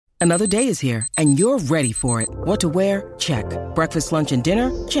Another day is here, and you're ready for it. What to wear? Check. Breakfast, lunch, and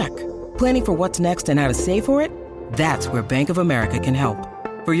dinner? Check. Planning for what's next and how to save for it? That's where Bank of America can help.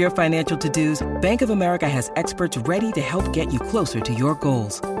 For your financial to-dos, Bank of America has experts ready to help get you closer to your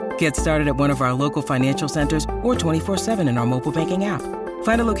goals. Get started at one of our local financial centers or 24/7 in our mobile banking app.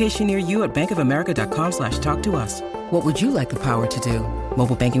 Find a location near you at bankofamerica.com/talktous. What would you like the power to do?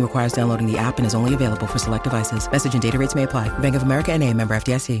 Mobile banking requires downloading the app and is only available for select devices. Message and data rates may apply. Bank of America N.A., member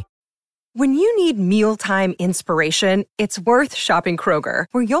FDIC. When you need mealtime inspiration, it's worth shopping Kroger,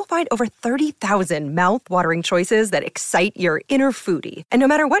 where you'll find over 30,000 mouth-watering choices that excite your inner foodie. And no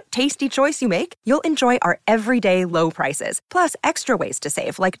matter what tasty choice you make, you'll enjoy our everyday low prices, plus extra ways to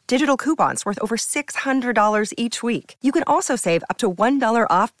save, like digital coupons worth over $600 each week. You can also save up to $1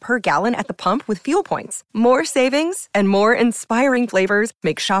 off per gallon at the pump with fuel points. More savings and more inspiring flavors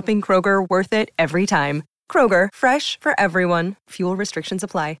make shopping Kroger worth it every time. Kroger, fresh for everyone. Fuel restrictions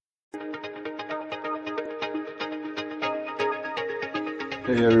apply.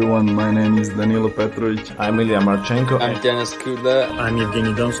 Hey everyone, my name is Danilo Petrovic. I'm Ilya Marchenko. I'm Denis Kudla. I'm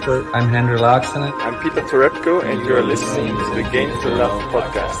Evgeny Donskoy. I'm Henry Laaksonen. I'm Peter Torebko, and you're listening to the Game to Love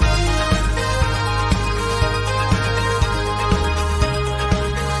podcast.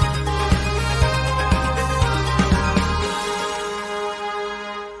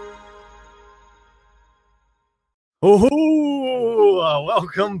 Oh,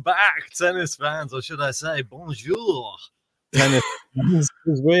 welcome back, tennis fans, or should I say bonjour, tennis fans,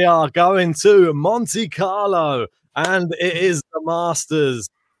 because we are going to Monte Carlo, and it is the Masters.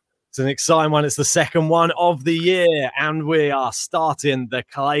 It's an exciting one. It's the second one of the year, and we are starting the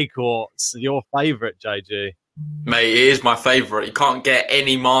clay courts. Your favourite, JG? Mate, it is my favourite. You can't get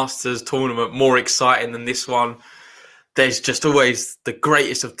any Masters tournament more exciting than this one. There's just always the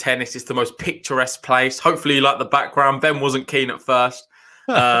greatest of tennis. It's the most picturesque place. Hopefully you like the background. Ben wasn't keen at first,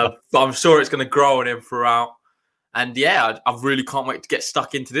 but I'm sure it's going to grow on him throughout. And yeah, I really can't wait to get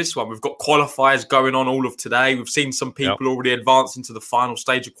stuck into this one. We've got qualifiers going on all of today. We've seen some people already advance into the final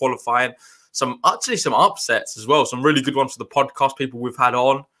stage of qualifying. Some upsets as well. Some really good ones for the podcast, people we've had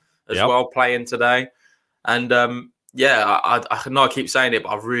on as well playing today. And I know I keep saying it, but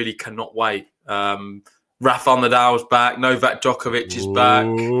I really cannot wait. Rafael Nadal's back. Novak Djokovic is back.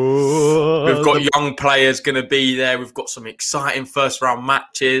 We've got young players going to be there. We've got some exciting first-round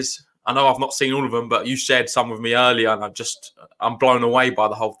matches. I know I've not seen all of them, but you shared some with me earlier, and I'm blown away by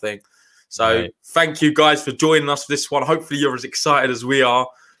the whole thing. So Thank you guys for joining us for this one. Hopefully you're as excited as we are.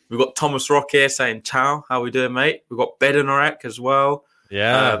 We've got Thomas Rock here saying ciao. How we doing, mate? We've got Bednarek as well.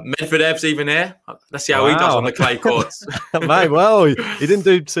 Yeah. Medvedev's even here. Let's see how he does on the clay courts. Mate, well, he didn't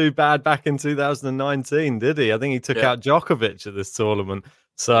do too bad back in 2019, did he? I think he took out Djokovic at this tournament.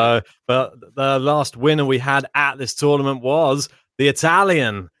 So, but the last winner we had at this tournament was the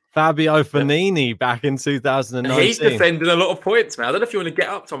Italian Fabio Fognini back in 2019. He's defending a lot of points, man. I don't know if you want to get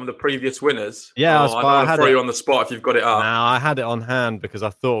up some of the previous winners. Yeah, I don't want to throw you on the spot if you've got it up. No, I had it on hand because I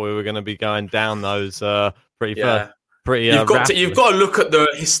thought we were going to be going down those pretty. You've got to look at the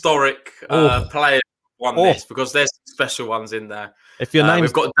historic players who won this, because there's special ones in there. If your name,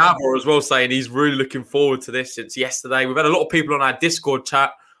 we've got Davor as well saying he's really looking forward to this since yesterday. We've had a lot of people on our Discord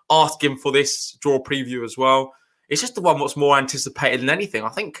chat asking for this draw preview as well. It's just the one what's more anticipated than anything. I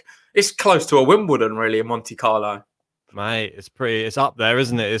think it's close to a Wimbledon, really, in Monte Carlo. Mate, it's up there,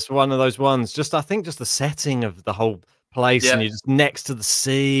 isn't it? It's one of those ones. I think the setting of the whole place, and you're just next to the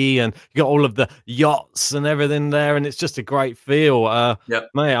sea, and you got all of the yachts and everything there, and it's just a great feel. Mate,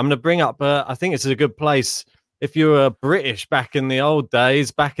 I'm going to bring up. I think it's a good place if you were British back in the old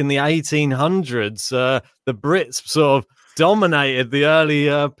days, back in the 1800s. The Brits sort of dominated the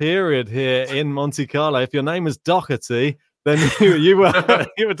early period here in Monte Carlo. If your name was Doherty, then you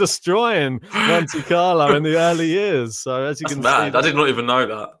were destroying Monte Carlo in the early years. So as you can see, I did not even know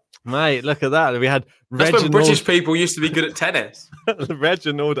that. Mate, look at that. We had That's when British people used to be good at tennis.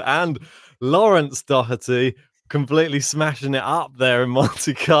 Reginald and Lawrence Doherty completely smashing it up there in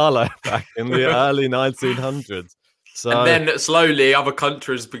Monte Carlo back in the early 1900s. So, and then slowly other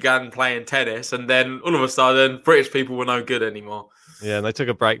countries began playing tennis, and then all of a sudden British people were no good anymore. Yeah, and they took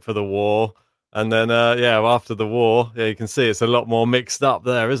a break for the war. And then, after the war, you can see it's a lot more mixed up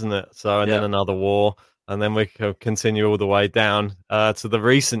there, isn't it? So, and then another war. And then we can continue all the way down to the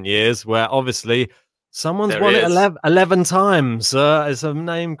recent years where obviously someone's won it 11 times. It's a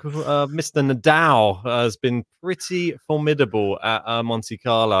name called Mr. Nadal has been pretty formidable at Monte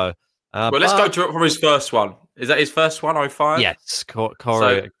Carlo. Let's go from his first one. Is that his first one, 05? Yes,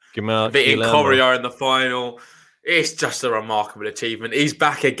 Coria. Beating Coria in the final. It's just a remarkable achievement. He's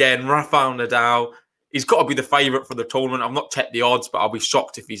back again. Rafael Nadal. he's got to be the favourite for the tournament. I've not checked the odds, but I'll be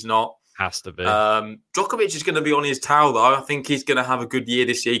shocked if he's not. Has to be. Djokovic is going to be on his tail, though. I think he's going to have a good year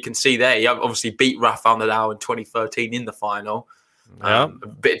this year. You can see there. He obviously beat Rafael Nadal in 2013 in the final. A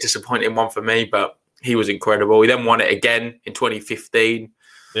bit disappointing one for me, but he was incredible. He then won it again in 2015.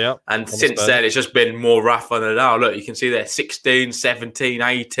 Yeah. And since then, it's just been more Rafa Nadal. Look, you can see there 16, 17,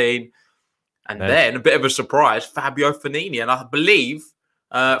 18. And then a bit of a surprise, Fabio Fognini. And I believe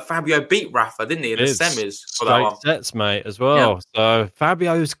Fabio beat Rafa, didn't he, in the semis? For that one. Sets, mate, as well. Yeah. So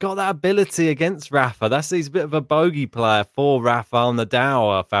Fabio's got that ability against Rafa. He's a bit of a bogey player for Rafael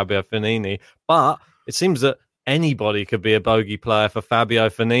Nadal, Fabio Fognini. But it seems that anybody could be a bogey player for Fabio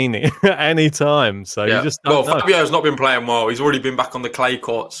Fognini at any time. So you just don't know. Fabio's not been playing well. He's already been back on the clay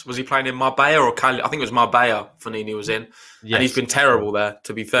courts. Was he playing in Marbella or Cali? I think it was Marbella Fognini was in. Yes. And he's been terrible there,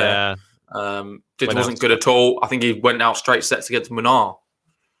 to be fair. Yeah. Wasn't good at all. I think he went out straight sets against Munar.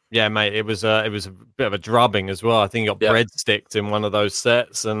 Yeah, mate, it was a bit of a drubbing as well. I think he got breadsticked in one of those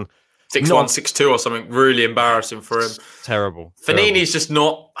sets and 6-1, 6-2 or something. Really embarrassing for him. Terrible. Fognini's just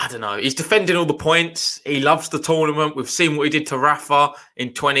not, I don't know. He's defending all the points. He loves the tournament. We've seen what he did to Rafa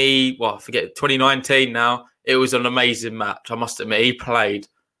in 2019 now. It was an amazing match. I must admit, he played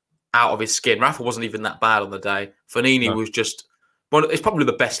out of his skin. Rafa wasn't even that bad on the day. Fognini was just, it's probably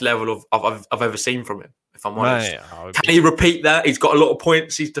the best level I've ever seen from him, if I'm honest. Can he repeat that? He's got a lot of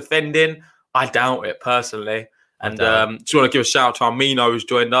points he's defending. I doubt it, personally. And just want to give a shout out to Armino, who's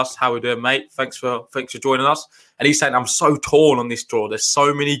joined us. How we doing, mate? Thanks for joining us. And he's saying, I'm so torn on this draw. There's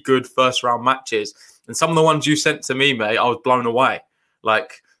so many good first round matches. And some of the ones you sent to me, mate, I was blown away.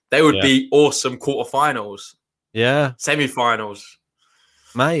 Like, they would be awesome quarterfinals. Yeah. Semi-finals.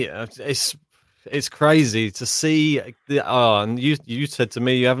 Mate, it's crazy to see. And you said to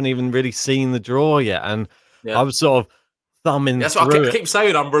me, you haven't even really seen the draw yet. And I was sort of thumbing That's through what I keep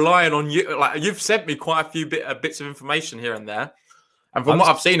saying. I'm relying on you. Like, you've sent me quite a few bits of information here and there, and from what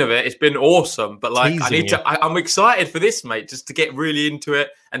I've seen of it, it's been awesome. But like, I'm excited for this, mate, just to get really into it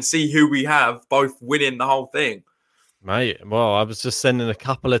and see who we have both winning the whole thing, mate. Well, I was just sending a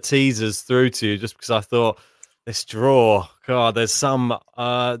couple of teasers through to you just because I thought this draw. God, there's some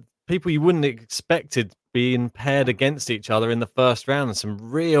people you wouldn't have expected being paired against each other in the first round, and some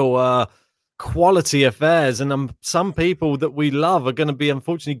real quality affairs, and some people that we love are going to be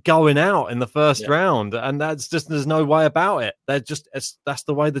unfortunately going out in the first round, and that's just, there's no way about it. That's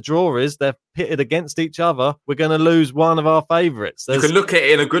the way the draw is. They're pitted against each other. We're going to lose one of our favourites. You can look at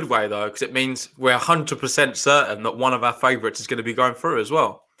it in a good way though, because it means we're 100% certain that one of our favourites is going to be going through as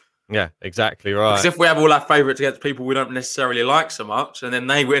well. Yeah, exactly right. Because if we have all our favourites against people we don't necessarily like so much, and then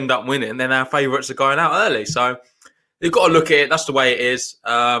they end up winning, then our favourites are going out early. So you've got to look at it. That's the way it is.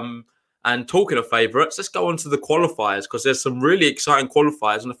 And talking of favourites, let's go on to the qualifiers, because there's some really exciting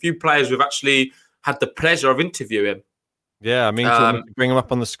qualifiers and a few players we've actually had the pleasure of interviewing. Yeah, I mean, do you want me to bring them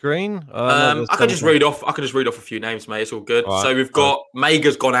up on the screen? I can just read off. I can just read off a few names, mate. It's all good. All right. So we've got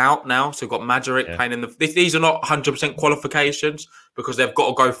Mega's gone out now. So we've got Majeric playing in the. These are not 100% qualifications because they've got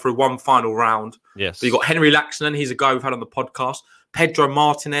to go through one final round. Yes. So you've got Henry Laxonen. He's a guy we've had on the podcast. Pedro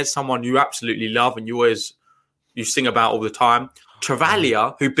Martinez, someone you absolutely love and you sing about all the time.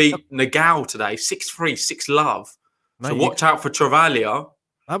 Travaglia, who beat Nagel today, 6-3, 6-love. So watch out for Travaglia.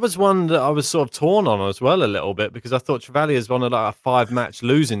 That was one that I was sort of torn on as well a little bit, because I thought Travaglia is on like a 5-match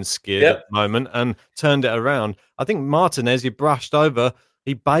losing skid at the moment and turned it around. I think Martinez, he brushed over,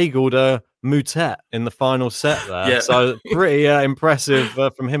 he bageled Monte in the final set there. Yeah. So pretty impressive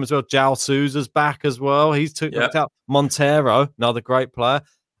from him as well. Jao Souza's back as well. He's knocked out Montero, another great player.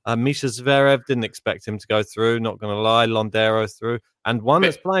 Misha Zverev, didn't expect him to go through, not going to lie. Londero through. And one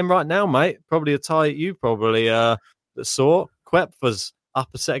that's playing right now, mate, probably a tie you probably saw. Koepfer's up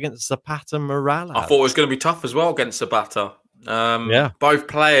a set against Zapata Morales. I thought it was going to be tough as well against Zapata. Both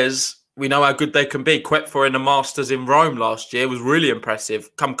players, we know how good they can be. Koepfer in the Masters in Rome last year was really impressive.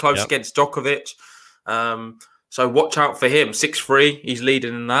 Come close against Djokovic. So watch out for him. 6-3, he's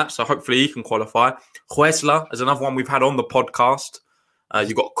leading in that. So hopefully he can qualify. Huesler is another one we've had on the podcast.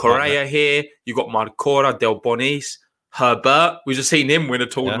 You've got Correa here. You've got Marcora, Del Bonis, Herbert. We've just seen him win a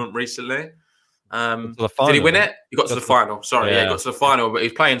tournament recently. Did he win it? He got to the final. Sorry, he got to the final, but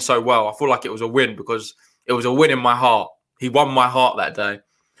he's playing so well. I feel like it was a win because it was a win in my heart. He won my heart that day.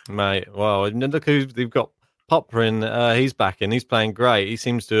 Mate, well, look who they've got. Poprin, he's back in. He's playing great. He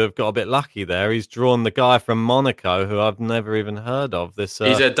seems to have got a bit lucky there. He's drawn the guy from Monaco, who I've never even heard of. He's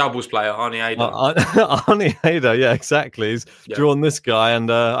a doubles player, Arnie Ada. Arnie Ada, yeah, exactly. He's drawn this guy,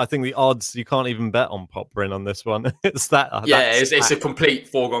 and I think the odds, you can't even bet on Poprin on this one. It's that. It's a complete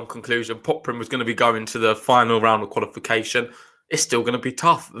foregone conclusion. Poprin was going to be going to the final round of qualification. It's still going to be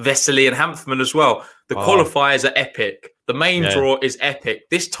tough. Vesely and Hanfman as well. The qualifiers are epic. The main draw is epic.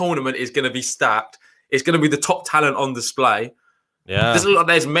 This tournament is going to be stacked. It's going to be the top talent on display. Yeah,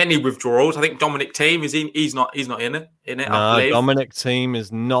 there's many withdrawals. I think Dominic Thiem is in. He's not in it. No, I believe Dominic Thiem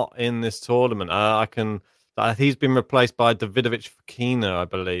is not in this tournament. He's been replaced by Davidovic Fokina, I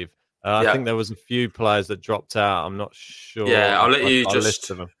believe. I think there was a few players that dropped out. I'm not sure. Yeah, I'll let you just.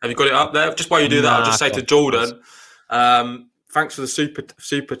 Have you got it up there? Just while you do that, I'll just say to Jordan, thanks for the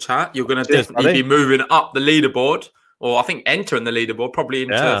super chat. You're going to definitely be moving up the leaderboard, or I think entering the leaderboard, probably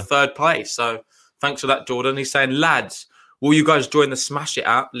into third place. So thanks for that, Jordan. He's saying, lads, will you guys join the Smash It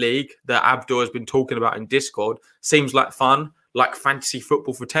App League that Abdul has been talking about in Discord? Seems like fun, like fantasy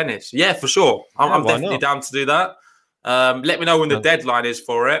football for tennis. Yeah, for sure. I'm definitely down to do that. Let me know when the deadline is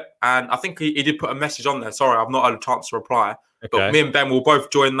for it. And I think he did put a message on there. Sorry, I've not had a chance to reply. Okay. But me and Ben will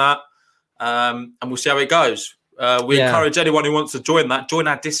both join that. And we'll see how it goes. We encourage anyone who wants to join that. Join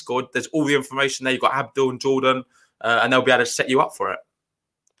our Discord. There's all the information there. You've got Abdul and Jordan. And they'll be able to set you up for it.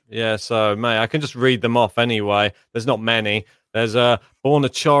 Yeah, so, mate, I can just read them off anyway. There's not many. There's Borna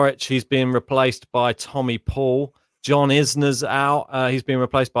Choric. He's being replaced by Tommy Paul. John Isner's out. He's being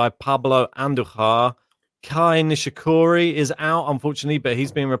replaced by Pablo Andujar. Kai Nishikori is out, unfortunately, but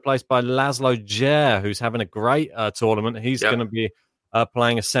he's being replaced by Laszlo Djere, who's having a great tournament. He's going to be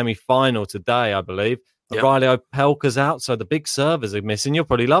playing a semi-final today, I believe. Riley Opelka's out, so the big servers are missing. You're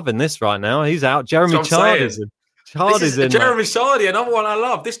probably loving this right now. He's out. Jeremy Chardy's in. Jeremy Chardy, another one I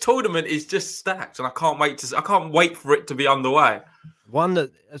love. This tournament is just stacked, and I can't wait for it to be underway. One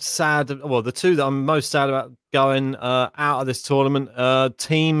that's sad, well, the two that I'm most sad about going out of this tournament,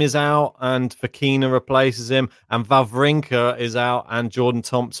 Thiem is out and Fokina replaces him, and Wawrinka is out and Jordan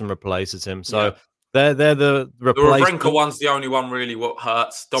Thompson replaces him. So they're the replacement. The Wawrinka one's the only one really what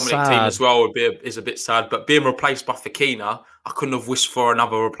hurts. Dominic Thiem as well is a bit sad, but being replaced by Fokina, I couldn't have wished for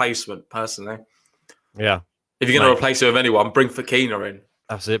another replacement personally. Yeah. If you're going to replace it with anyone, bring Fokina in.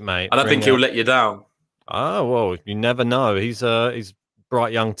 That's it, mate. I don't think he'll let you down. Oh, well, you never know. He's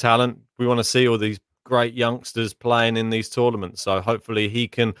bright young talent. We want to see all these great youngsters playing in these tournaments. So hopefully he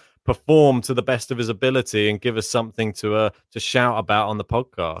can perform to the best of his ability and give us something to shout about on the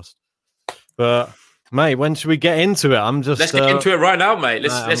podcast. But, mate, when should we get into it? Let's get into it right now, mate.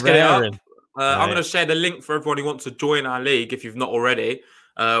 Let's get it up. I'm going to share the link for everyone who wants to join our league if you've not already.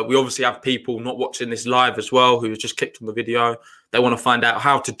 We obviously have people not watching this live as well who just clicked on the video. They want to find out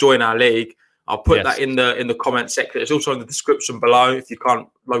how to join our league. I'll put that in the comment section. It's also in the description below if you can't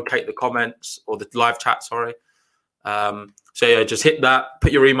locate the comments or the live chat, sorry. Just hit that,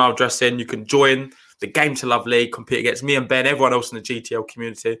 put your email address in. You can join the Game to Love League, compete against me and Ben, everyone else in the GTL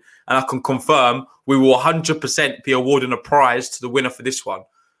community. And I can confirm we will 100% be awarding a prize to the winner for this one.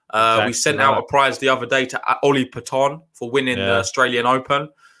 We sent out a prize the other day to Ollie Patton for winning the Australian Open.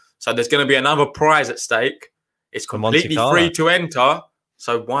 So there's going to be another prize at stake. It's completely free to enter.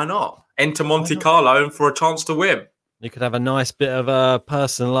 So why not? Enter Monte Carlo for a chance to win. You could have a nice bit of a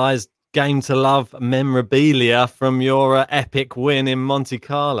personalised Game to Love memorabilia from your epic win in Monte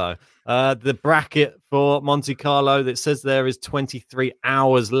Carlo. The bracket for Monte Carlo that says there is 23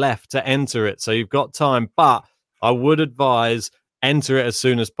 hours left to enter it. So you've got time. But I would advise enter it as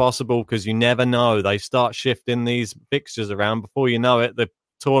soon as possible because you never know. They start shifting these fixtures around. Before you know it, the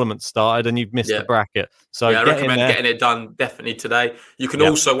tournament started and you've missed the bracket. So I recommend getting it done definitely today. You can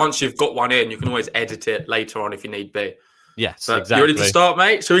also, once you've got one in, you can always edit it later on if you need be. Yes, but exactly. You ready to start,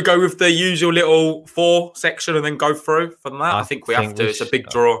 mate? Shall we go with the usual little 4 section and then go through from that? I think we have to. It's a big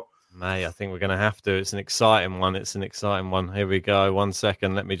draw. Mate, I think we're going to have to. It's an exciting one. Here we go. 1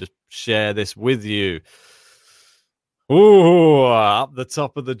 second. Let me just share this with you. Ooh, up the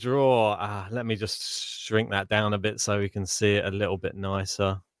top of the draw. Let me just shrink that down a bit so we can see it a little bit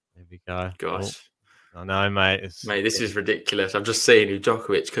nicer. Here we go. Gosh. I know, mate. This is ridiculous. I've just seen who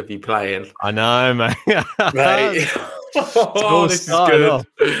Djokovic could be playing. I know, mate. Mate. This is good.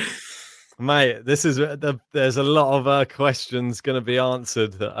 Mate, there's a lot of questions going to be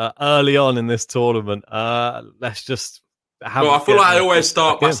answered early on in this tournament. Let's just... I feel like I always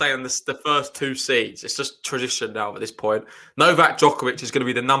start by saying the first 2 seeds. It's just tradition now at this point. Novak Djokovic is going to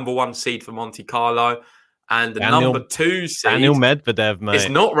be the number 1 seed for Monte Carlo. And the number 2 seed... Daniel Medvedev, mate. It's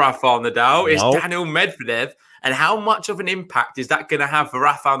not Rafael Nadal. It's Daniel Medvedev. And how much of an impact is that going to have for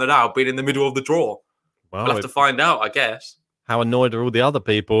Rafael Nadal being in the middle of the draw? Well, we'll have to find out, I guess. How annoyed are all the other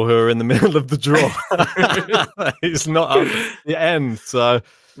people who are in the middle of the draw? He's not up at the end, so...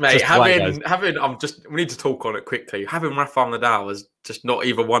 Mate, we need to talk on it quickly. Having Rafael Nadal as just not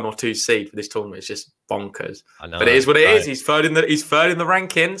either 1 or 2 seed for this tournament is just bonkers. I know, but it is what it is. He's third in the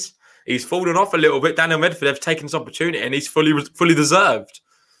rankings. He's fallen off a little bit. Daniel Medvedev's taken this opportunity and he's fully deserved.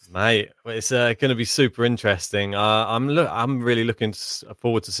 Mate, it's going to be super interesting. I'm really looking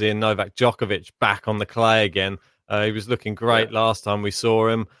forward to seeing Novak Djokovic back on the clay again. He was looking great last time we saw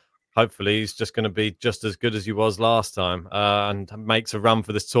him. Hopefully, he's just going to be just as good as he was last time, and makes a run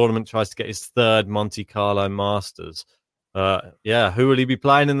for this tournament. Tries to get his third Monte Carlo Masters. Who will he be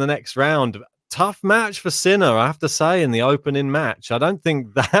playing in the next round? Tough match for Sinner, I have to say, in the opening match. I don't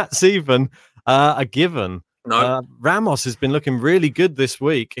think that's even a given. No. Ramos has been looking really good this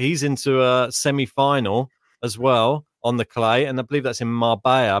week. He's into a semi-final as well on the clay, and I believe that's in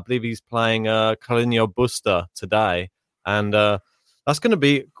Marbella. I believe he's playing Carlo Busta today, and that's going to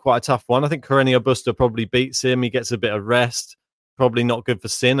be quite a tough one. I think Carlo Busta probably beats him. He gets a bit of rest. Probably not good for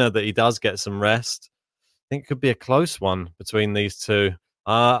Sinner that he does get some rest. I think it could be a close one between these two.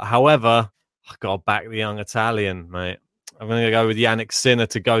 However, I've got to back the young Italian, mate. I'm going to go with Yannick Sinner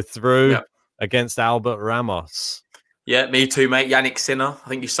to go through against Albert Ramos. Yeah, me too, mate. Yannick Sinner. I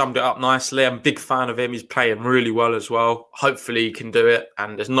think you summed it up nicely. I'm a big fan of him. He's playing really well as well. Hopefully he can do it.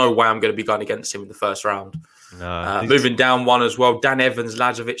 And there's no way I'm going to be going against him in the first round. No, moving down one as well. Dan Evans,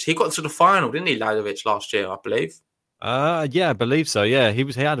 Lazovic. He got to the final, didn't he, Lazovic, last year, I believe? Yeah, I believe so. Yeah, he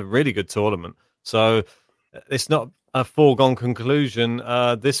had a really good tournament. So it's not a foregone conclusion,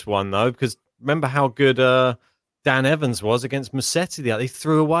 this one, though, because remember how good Dan Evans was against Musetti. He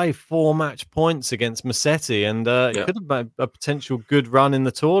threw away 4 match points against Musetti, and it could have been a potential good run in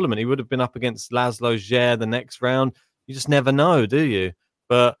the tournament. He would have been up against Laszlo Djere the next round. You just never know, do you?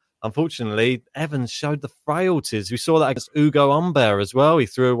 But unfortunately, Evans showed the frailties. We saw that against Ugo Humbert as well. He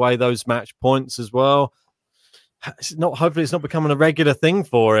threw away those match points as well. Hopefully, it's not becoming a regular thing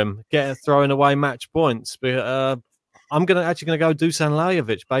for him, throwing away match points. But I'm going to go Dusan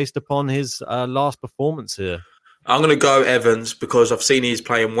Lajovic based upon his last performance here. I'm going to go Evans because I've seen he's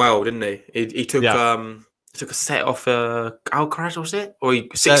playing well, didn't he? He took a set off Alcaraz, was it? Or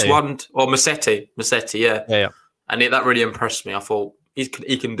 6-1 or Musetti, yeah. And that really impressed me. I thought he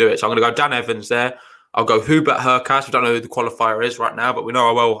can do it. So I'm going to go Dan Evans there. I'll go Hubert Hurkacz. We don't know who the qualifier is right now, but we know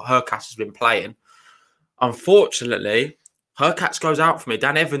how well Hurkacz has been playing. Unfortunately, Hurkacz goes out for me.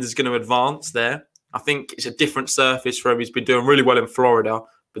 Dan Evans is going to advance there. I think it's a different surface for him. He's been doing really well in Florida.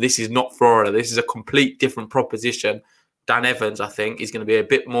 But this is not Florida. This is a complete different proposition. Dan Evans, I think, is going to be a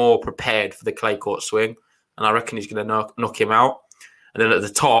bit more prepared for the clay court swing. And I reckon he's going to knock him out. And then at the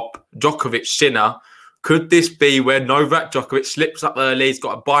top, Djokovic, Sinner. Could this be where Novak Djokovic slips up early? He's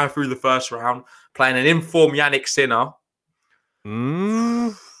got to buy through the first round, playing an informed Yannick Sinner.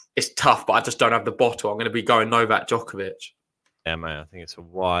 It's tough, but I just don't have the bottle. I'm going to be going Novak Djokovic. Yeah, mate, I think it's a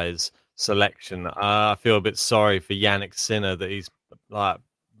wise selection. I feel a bit sorry for Yannick Sinner that he's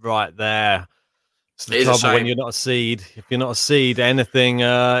right there. It's the trouble when you're not a seed. If you're not a seed, anything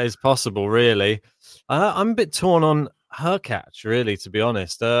is possible, really. I'm a bit torn on Hurkacz, really, to be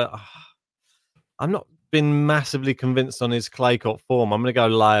honest. I'm not been massively convinced on his clay court form. I'm going to go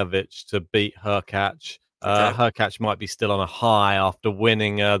Lajovic to beat Hurkacz. Hurkacz might be still on a high after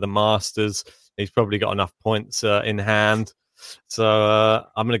winning the Masters. He's probably got enough points in hand. So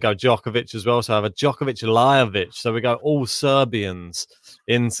I'm going to go Djokovic as well. So I have a Djokovic-Lajovic. So we go all Serbians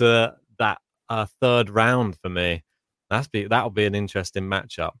into that third round for me. That'll be an interesting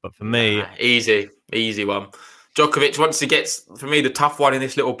matchup. But for me... Easy one. Djokovic, once he gets... For me, the tough one in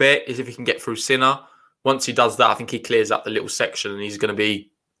this little bit is if he can get through Sinner. Once he does that, I think he clears up the little section and he's going to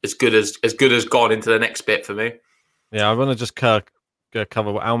be as good as gone into the next bit for me. Yeah, I want to just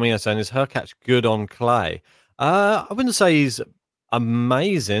cover what Almia's saying. Is Hurkacz good on clay? I wouldn't say he's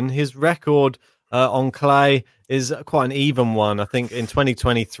amazing. His record on clay is quite an even one. I think in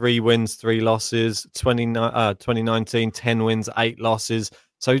 2023 wins, 3 losses. 2019, 10 wins, 8 losses.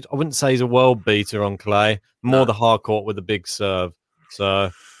 So I wouldn't say he's a world beater on clay. More the hard court with a big serve. So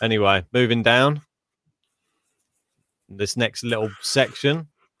anyway, moving down. This next little section.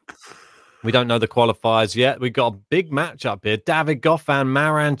 We don't know the qualifiers yet. We've got a big match up here. David Goffin,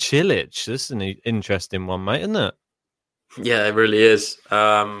 Marin Cilic. This is an interesting one, mate, isn't it? Yeah, it really is.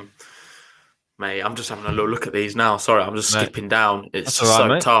 Mate, I'm just having a little look at these now. Sorry, I'm just skipping down. It's just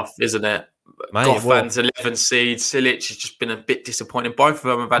so tough, isn't it? Goffin's 11 seed. Cilic has just been a bit disappointing. Both of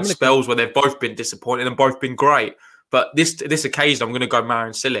them have had spells where they've both been disappointing and both been great. But this occasion, I'm going to go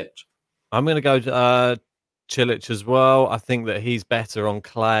Marin Cilic. I'm going to go Cilic as well. I think that he's better on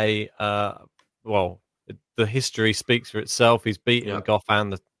clay. The history speaks for itself. He's beaten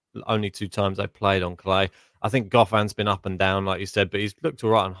Goffin the only 2 times they played on clay. I think Goffin's been up and down, like you said, but he's looked all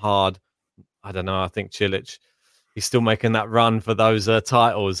right and hard. I don't know. I think Cilic, he's still making that run for those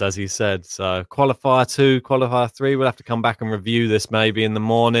titles, as he said. So qualifier 2, qualifier 3. We'll have to come back and review this maybe in the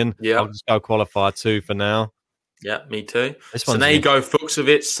morning. Yeah, I'll just go qualifier 2 for now. Yeah, me too. This one's Sonego,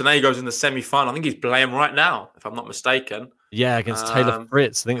 Fuchsovic. Sonego's in the semi-final. I think he's playing right now, if I'm not mistaken. Yeah, against Taylor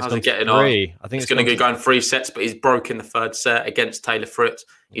Fritz. I think it's how's gone he getting 3. on? I think it's going to go in 3 sets, but he's broken the third set against Taylor Fritz.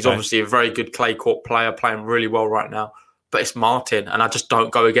 He's obviously a very good clay court player, playing really well right now. But it's Martin, and I just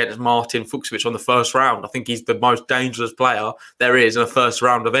don't go against Martin Fuchsovic on the first round. I think he's the most dangerous player there is in the first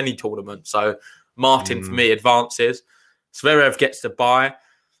round of any tournament. So Martin, for me, advances. Zverev gets the bye.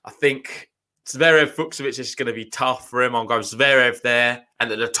 I think Zverev Fuchsovic is going to be tough for him. I'll go Zverev there.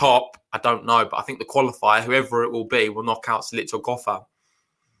 And at the top, I don't know, but I think the qualifier, whoever it will be, will knock out Silic or Goffa.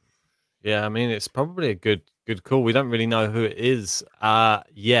 Yeah, I mean, it's probably a good call. We don't really know who it is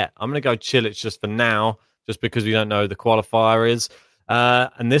yet. I'm going to go Cilic just for now, just because we don't know who the qualifier is.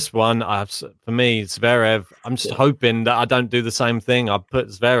 And this one, for me, Zverev, I'm just hoping that I don't do the same thing. I put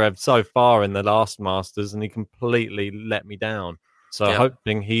Zverev so far in the last Masters and he completely let me down. So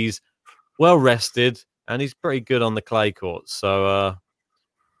hoping he's well rested and he's pretty good on the clay courts. So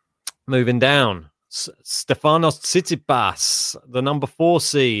moving down, Stefanos Tsitsipas, the number 4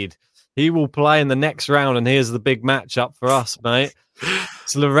 seed. He will play in the next round, and here's the big matchup for us, mate.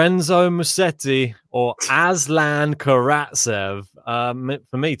 It's Lorenzo Musetti or Aslan Karatsev.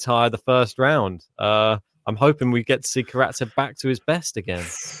 For me, tie the first round. I'm hoping we get to see Karatsev back to his best again.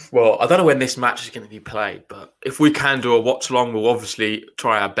 Well, I don't know when this match is going to be played, but if we can do a watch-along, we'll obviously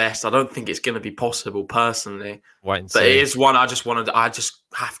try our best. I don't think it's going to be possible, personally. Wait and see. But it is one I just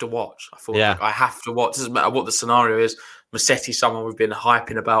have to watch. I feel like I have to watch. It doesn't matter what the scenario is. Musetti's someone we've been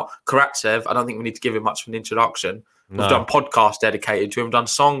hyping about. Karatsev, I don't think we need to give him much of an introduction. We've done podcasts dedicated to him, done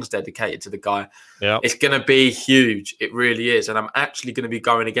songs dedicated to the guy. Yep. It's going to be huge. It really is. And I'm actually going to be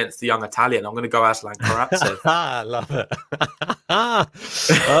going against the young Italian. I'm going to go Aslan Karatsev. I love it.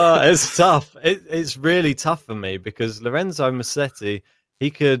 It's tough. It's really tough for me because Lorenzo Musetti,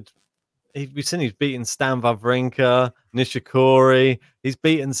 we've seen he's beaten Stan Wawrinka, Nishikori. He's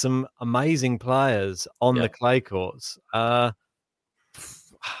beaten some amazing players on the clay courts.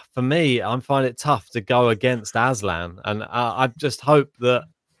 For me, I find it tough to go against Aslan. And I just hope that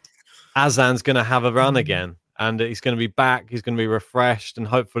Aslan's going to have a run again. And he's going to be back. He's going to be refreshed. And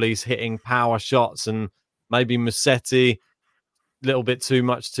hopefully he's hitting power shots. And maybe Musetti, a little bit too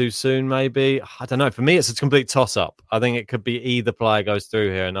much too soon, maybe. I don't know. For me, it's a complete toss-up. I think it could be either player goes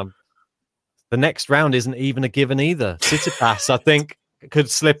through here. And the next round isn't even a given either. Tsitsipas, I think, could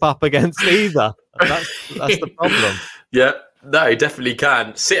slip up against either. That's the problem. Yeah. No, he definitely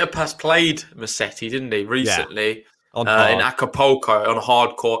can. Tsitsipas played Musetti, didn't he, recently? In Acapulco on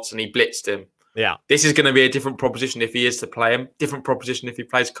hard courts, and he blitzed him. Yeah. This is going to be a different proposition if he is to play him. Different proposition if he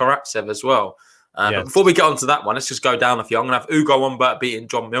plays Karatsev as well. But before we get on to that one, let's just go down a few. I'm going to have Ugo Humbert beating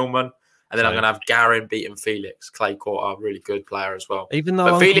John Millman, and then I'm going to have Garin beating Felix. Clay court, a really good player as well.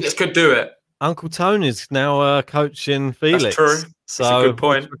 But Felix could do it. Uncle Tony's now coaching Felix. That's true. So that's a good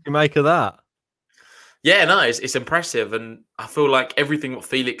point. What do you make of that? Yeah, no, it's impressive. And I feel like everything what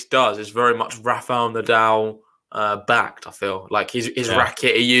Felix does is very much Rafael Nadal backed, I feel. Like his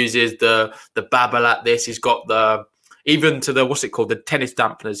racket, he uses the babble at this. He's got even to the, what's it called, the tennis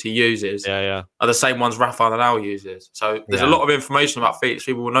dampeners he uses are the same ones Rafael Nadal uses. So there's a lot of information about Felix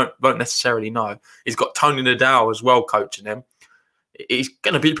people won't necessarily know. He's got Tony Nadal as well coaching him. He's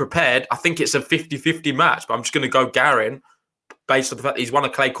going to be prepared. I think it's a 50-50 match, but I'm just going to go Garin based on the fact that he's won a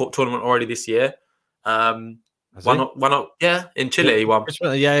clay court tournament already this year. Why not? Yeah, in Chile he won.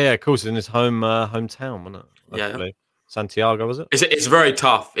 Yeah, of course, in his hometown, wasn't it? Yeah. Santiago, was it? It's very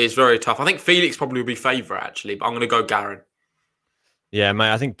tough. It's very tough. I think Felix probably will be favourite, actually, but I'm going to go Garin. Yeah,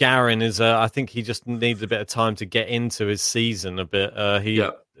 mate, I think Garin is, I think he just needs a bit of time to get into his season a bit. A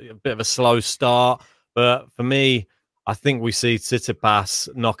bit of a slow start, but for me, I think we see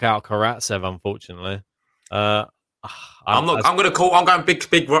Tsitsipas knock out Karatsev, unfortunately. I'm going big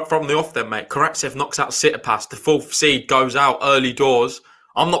from the off then, mate. Karatsev knocks out Tsitsipas. The 4th seed goes out early doors.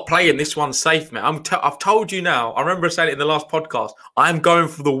 I'm not playing this one safe, mate. I've told you now. I remember saying it in the last podcast. I'm going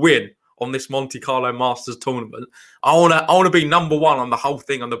for the win on this Monte Carlo Masters tournament. I want to be number 1 on the whole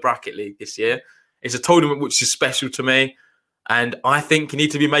thing on the bracket league this year. It's a tournament which is special to me. And I think you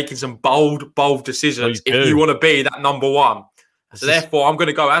need to be making some bold decisions if you want to be that number 1. So therefore, I'm going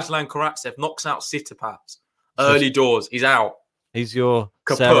to go Aslan Karatsev knocks out Tsitsipas. Early doors. He's out. He's your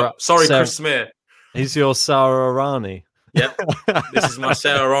Chris Smear. He's your Sara Arani. Yep. This is my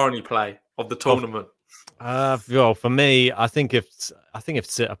Sara Arani play of the tournament. Well, for me, I think if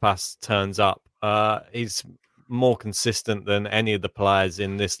Tsitsipas turns up, he's more consistent than any of the players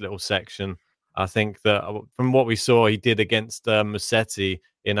in this little section. I think that from what we saw, he did against Musetti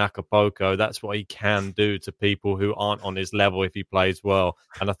in Acapulco. That's what he can do to people who aren't on his level if he plays well.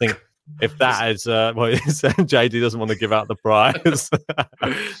 And I think If that is, JG doesn't want to give out the prize.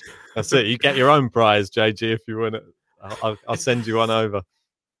 That's it. You get your own prize, JG, if you win it. I'll send you one over.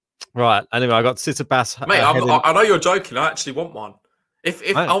 Right. Anyway, I got Tsitsipas. Mate, I know you're joking. I actually want one.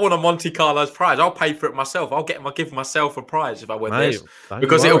 If I want a Monte Carlo's prize, I'll pay for it myself. I'll give myself a prize if I win this.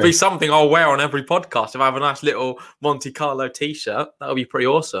 Because it'll be something I'll wear on every podcast. If I have a nice little Monte Carlo t-shirt, that'll be pretty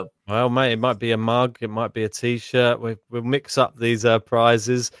awesome. Well, mate, it might be a mug. It might be a t-shirt. We'll mix up these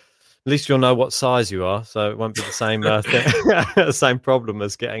prizes. At least you'll know what size you are, so it won't be the same thing, same problem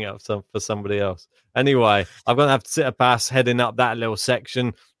as getting up for somebody else. Anyway, I'm going to have to Tsitsipas heading up that little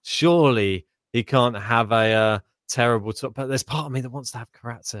section. Surely he can't have a terrible top, but there's part of me that wants to have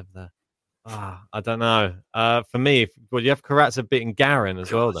Karatsev there. I don't know. For me, you have Karatsev beating Garin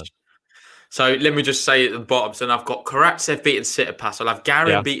as well then. So let me just say at the bottom, so I've got Karatsev beating Tsitsipas. I'll have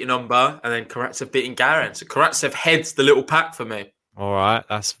Garin beating Umber and then Karatsev beating Garin. So Karatsev heads the little pack for me. All right,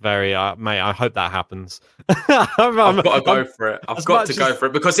 that's very, mate. I hope that happens. I've got to go for it. I've got to go for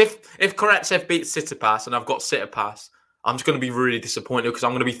it because if Karatsev beats Tsitsipas and I've got Tsitsipas, I'm just going to be really disappointed because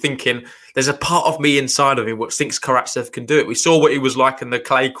I'm going to be thinking there's a part of me inside of me which thinks Karatsev can do it. We saw what he was like in the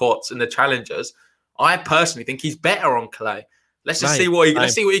clay courts and the challengers. I personally think he's better on clay. Let's see what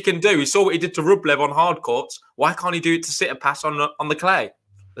he can do. We saw what he did to Rublev on hard courts. Why can't he do it to Tsitsipas on the clay?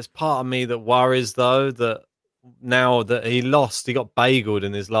 There's part of me that worries though that now that he lost, he got bageled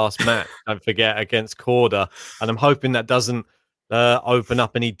in his last match. Don't forget against Korda, and I'm hoping that doesn't open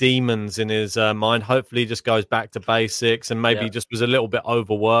up any demons in his mind. Hopefully he just goes back to basics and maybe he just was a little bit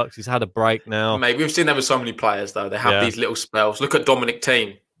overworked. He's had a break now. Mate, we've seen that with so many players though. They have these little spells. Look at Dominic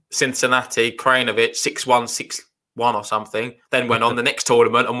Thiem, Cincinnati, Krajinovic, 6-1, 6-1 or something. Then went on the next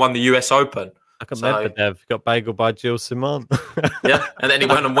tournament and won the US Open. Look at Medvedev, got bageled by Gilles Simon. And then he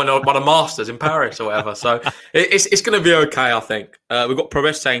went and won a Masters in Paris or whatever. So it's going to be okay, I think. We've got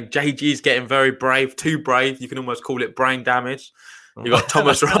Perez saying JG is getting very brave, too brave. You can almost call it brain damage. You've got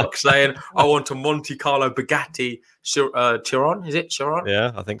Thomas Rock saying, I want a Monte Carlo Bugatti Chiron. Is it Chiron?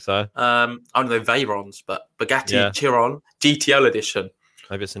 Yeah, I think so. I don't know Veyrons, but Bugatti Chiron GTL edition.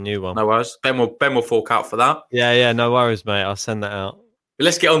 Maybe it's a new one. No worries. Ben will fork out for that. Yeah, no worries, mate. I'll send that out. But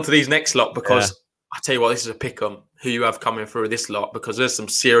let's get on to these next lot because I tell you what, this is a pick-em who you have coming through this lot because there's some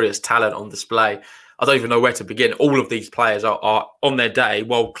serious talent on display. I don't even know where to begin. All of these players are on their day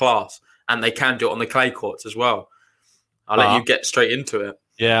world class and they can do it on the clay courts as well. I'll let you get straight into it.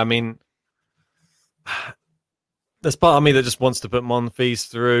 Yeah, I mean, there's part of me that just wants to put Monfils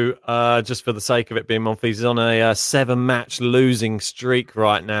through just for the sake of it being Monfils. He's on a 7-match losing streak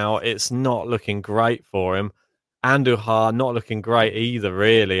right now. It's not looking great for him. Andujar not looking great either,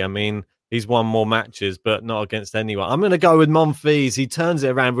 really. I mean, he's won more matches, but not against anyone. I'm going to go with Monfils. He turns it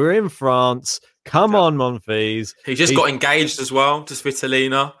around. We're in France. Come on, Monfils. He just got engaged as well to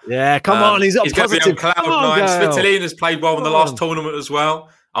Svitolina. Yeah, come on. He's going to be on cloud nine. Svitolina's played well in the last tournament as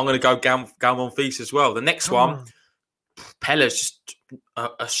well. I'm going to go Gal Monfils as well. The next one, Pelle's just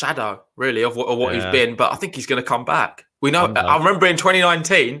a shadow, really, of what he's been, but I think he's going to come back. We know. I remember in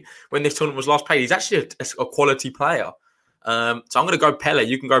 2019 when this tournament was last played, he's actually a quality player. So I'm going to go Pelle.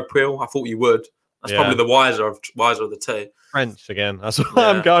 You can go Puil. I thought you would. That's probably the wiser of the two. French again. That's what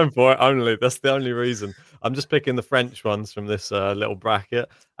I'm going for. Only that's the only reason. I'm just picking the French ones from this little bracket,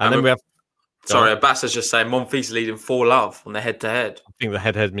 and then we have. Sorry, Abbas is just saying Monfils leading 4-love on the head-to-head. I think the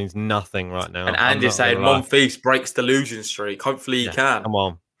head-to-head means nothing right now. And Andy's saying Monfils breaks the losing streak. Hopefully he can. Come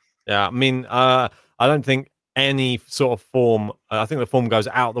on. Yeah, I mean, I don't think any sort of form. I think the form goes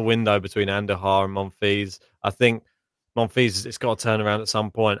out the window between Andujar and Monfils. I think Monfils, it's got to turn around at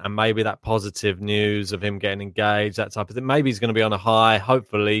some point, and maybe that positive news of him getting engaged, that type of thing. Maybe he's going to be on a high.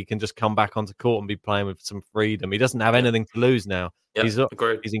 Hopefully, he can just come back onto court and be playing with some freedom. He doesn't have anything to lose now. Yep,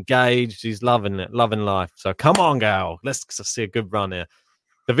 he's engaged. He's loving it, loving life. So come on, Gal. Let's see a good run here.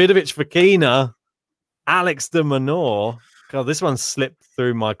 Davidovich Fokina, Alex de Minaur. God, this one slipped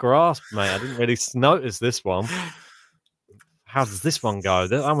through my grasp, mate. I didn't really notice this one. How does this one go?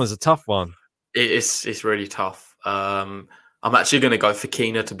 That one's a tough one. It's really tough. I'm actually going to go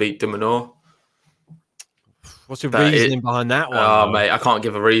Fokina to beat de Minaur. What's your reasoning behind that one? Oh, mate, I can't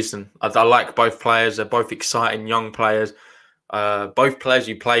give a reason. I like both players. They're both exciting young players. Both players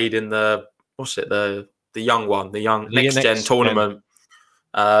you played in the young one, the next gen tournament.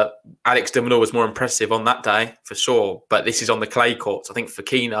 Alex de Minaur was more impressive on that day for sure, but this is on the clay courts. I think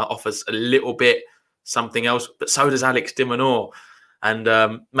Fokina offers a little bit something else, but so does Alex de Minaur. And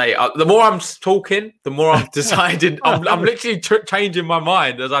mate, the more I'm talking, the more I've decided. I'm literally changing my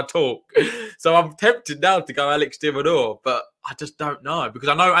mind as I talk. So I'm tempted now to go Alex de Minaur, but I just don't know because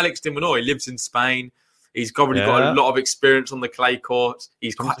I know Alex de Minaur. He lives in Spain. He's probably got a lot of experience on the clay courts.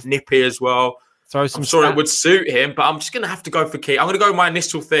 He's quite nippy as well. Throw some I'm sure it would suit him, but I'm just going to have to go for Keane. I'm going to go with my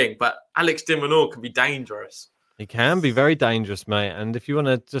initial thing, but Alex de Minaur can be dangerous. He can be very dangerous, mate. And if you want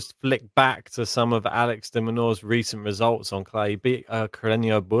to just flick back to some of Alex de Minaur's recent results on clay, he beat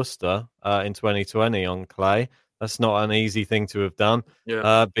Carreño Busta in 2020 on clay. That's not an easy thing to have done.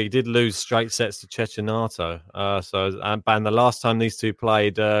 Yeah. But he did lose straight sets to Cecchinato. And the last time these two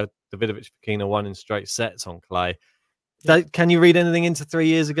played, Davidovich-Fokina won in straight sets on clay. Can you read anything into 3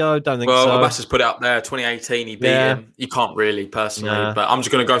 years ago? Don't think so. Well, Abbas put it up there. 2018, he beat him. You can't really, personally. But I'm just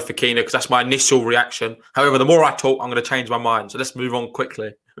going to go for Fokina because that's my initial reaction. However, the more I talk, I'm going to change my mind. So let's move on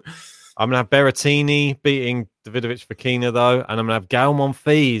quickly. I'm going to have Berrettini beating Davidovich-Fokina, though. And I'm going to have Gael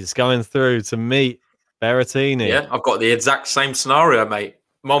Monfils going through to meet Berrettini. Yeah, I've got the exact same scenario, mate.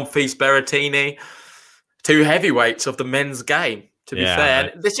 Monfils, Berrettini, two heavyweights of the men's game. To be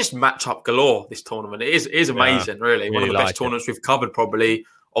fair, and there's just match-up galore, this tournament. It is amazing, really. One of the best tournaments we've covered, probably,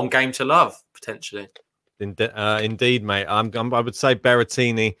 on Game to Love, potentially. Indeed, mate. I would say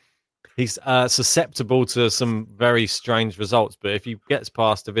Berrettini, he's susceptible to some very strange results, but if he gets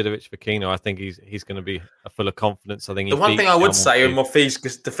past Davidovich-Fokina, I think he's going to be full of confidence. I think the one thing I would say in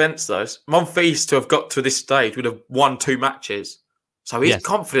Monfils' defence, though, is Monfils to have got to this stage would have won 2 matches. So his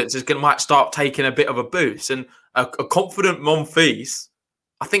confidence might start taking a bit of a boost. And a confident Monfils,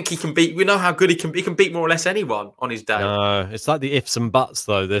 I think he can beat. We know how good he can be. He can beat more or less anyone on his day. No, it's like the ifs and buts,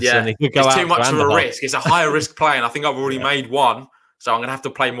 though. And he could it's too much of a risk. It's a higher risk play, and I think I've already made one. So I'm going to have to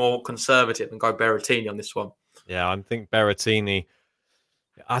play more conservative and go Berrettini on this one. Yeah, I think Berrettini.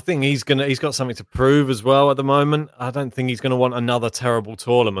 I think he's got something to prove as well at the moment. I don't think he's going to want another terrible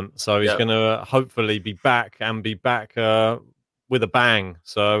tournament. So he's going to hopefully be back with a bang.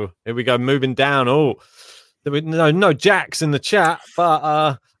 So here we go, moving down. No Jacks in the chat,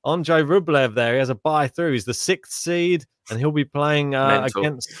 but Andrei Rublev there. He has a bye through. He's the 6th seed, and he'll be playing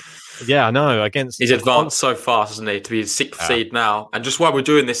against. Yeah, I know. He's advanced so fast, isn't he? To be 6th seed now. And just while we're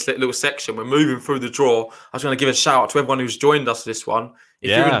doing this little section, we're moving through the draw. I was going to give a shout out to everyone who's joined us this one. If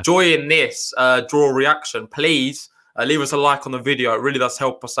you're enjoying this draw reaction, please leave us a like on the video. It really does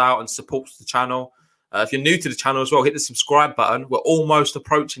help us out and supports the channel. If you're new to the channel as well, hit the subscribe button. We're almost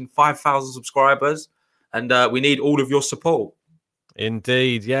approaching 5,000 subscribers, and we need all of your support.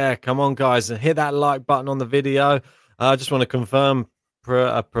 Indeed, yeah. Come on, guys, and hit that like button on the video. I just want to confirm,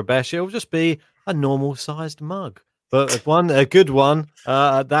 Prabesh, it'll just be a normal-sized mug, but a good one.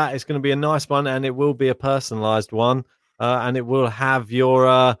 That is going to be a nice one, and it will be a personalised one, and it will have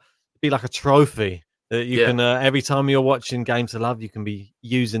your be like a trophy. That you can every time you're watching Game to Love, you can be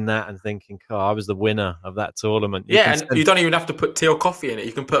using that and thinking, "Oh, I was the winner of that tournament." You don't even have to put tea or coffee in it.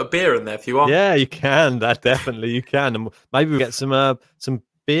 You can put a beer in there if you want. Yeah, you can. That definitely you can, and maybe we'll get some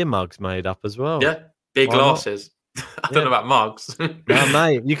beer mugs made up as well. Yeah, big glasses. I don't know about mugs. No,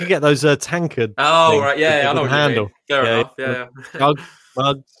 mate, you can get those tankard. Oh, right, yeah, I know what handle. You mean. Fair enough. Yeah.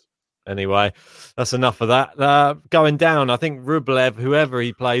 Mugs. Anyway, that's enough of that. Going down, I think Rublev, whoever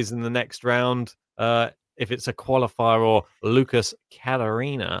he plays in the next round. If it's a qualifier or Lucas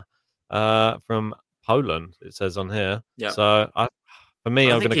Katarina from Poland, it says on here. Yeah. So for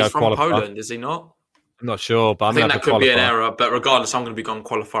me, I'm going to go from qualifier. Poland, is he not? I'm not sure, but I think that could be an error. But regardless, I'm going to be going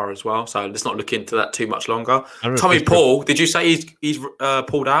qualifier as well. So let's not look into that too much longer. Tommy Paul, did you say he's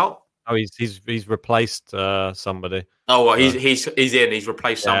pulled out? Oh, he's replaced somebody. Oh, well, he's in. He's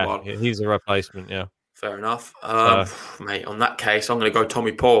replaced someone. He's a replacement. Yeah. Fair enough, mate. On that case, I'm going to go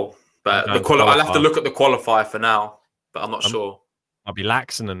Tommy Paul. But I'll have to look at the qualifier for now, but I'm not sure. I'll be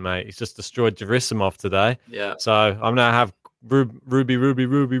Laxinen, mate. He's just destroyed Gerasimov today. Yeah. So I'm going to have Ruby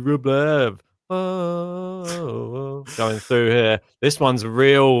Rublev going through here. This one's a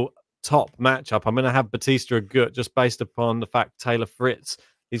real top matchup. I'm going to have Batista Agut just based upon the fact Taylor Fritz,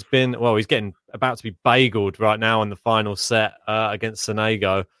 he's getting about to be bageled right now in the final set against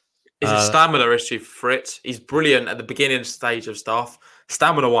Sonego. It's a stamina issue for Fritz. He's brilliant at the beginning stage of stuff.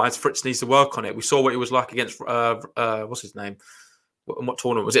 Stamina-wise, Fritz needs to work on it. We saw what he was like against, what's his name? What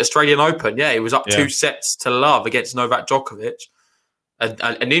tournament? Was it Australian Open? Yeah, he was up 2 sets to love against Novak Djokovic.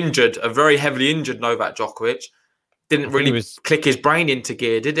 A very heavily injured Novak Djokovic. Didn't really click his brain into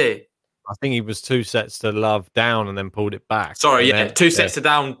gear, did he? I think he was 2 sets to love down and then pulled it back. Sorry, yeah. 2 sets to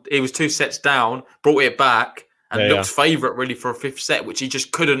down. He was 2 sets down, brought it back, and looked favourite really for a 5th set, which he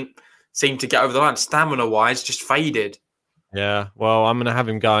just couldn't seem to get over the line. Stamina-wise, just faded. Yeah, well, I'm going to have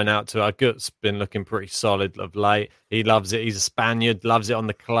him going out to Agut's been looking pretty solid of late. He loves it. He's a Spaniard, loves it on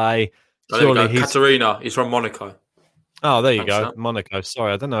the clay. Katarina, he's from Monaco. Oh, there you go. Monaco.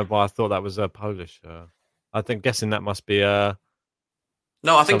 Sorry, I don't know why I thought that was Polish. I think guessing that must be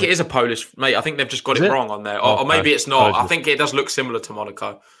No, I think it is a Polish, mate. I think they've just got it wrong on there. Or maybe it's not. I think it does look similar to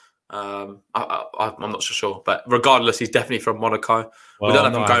Monaco. I'm not so sure. But regardless, he's definitely from Monaco. Well, we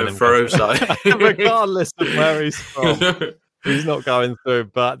don't have him going through, so... Regardless of where he's from, he's not going through.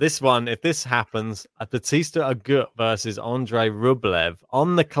 But this one, if this happens, Batista Agut versus Andrei Rublev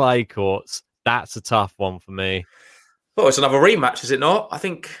on the clay courts, that's a tough one for me. Well, it's another rematch, is it not? I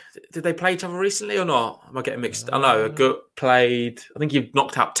think, did they play each other recently or not? Am I getting mixed? I know, Agut played, I think he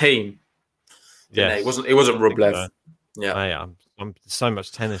knocked out Team. Yeah, it wasn't Rublev. So. Yeah. Mate, I'm so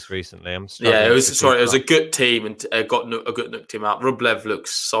much tennis recently. It was a good team and Agut knocked him out. Rublev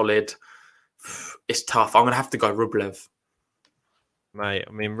looks solid. It's tough. I'm going to have to go Rublev. Mate,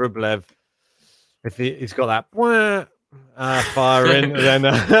 I mean, Rublev, if he's got that firing, then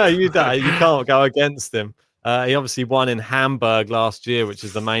you can't go against him. He obviously won in Hamburg last year, which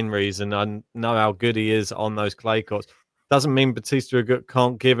is the main reason. I know how good he is on those clay courts. Doesn't mean Batista Agut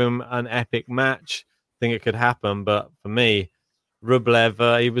can't give him an epic match. I think it could happen, but for me,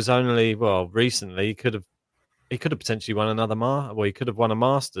 Rublev, he was only recently. He could have potentially won another he could have won a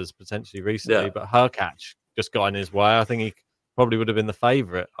Masters potentially recently, but Hurkacz just got in his way. I think he probably would have been the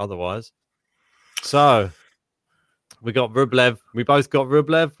favourite otherwise. So we got Rublev. We both got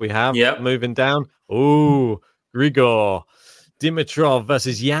Rublev. We have moving down. Ooh, Grigor Dimitrov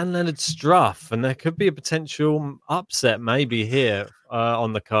versus Jan-Lennard Struff, and there could be a potential upset maybe here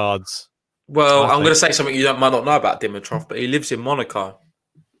on the cards. Well, I'm going to say something you might not know about Dimitrov, but he lives in Monaco.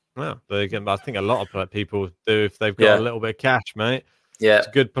 Well, again, I think a lot of people do if they've got a little bit of cash, mate. Yeah, it's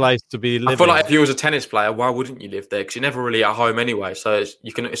a good place to be living. I feel like if you was a tennis player, why wouldn't you live there? Because you're never really at home anyway. So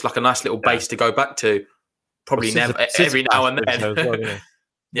it's like a nice little base to go back to. Probably every now and then.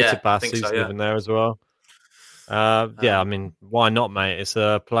 I think so. Living there as well. I mean, why not, mate? It's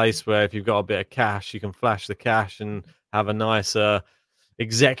a place where if you've got a bit of cash, you can flash the cash and have a nice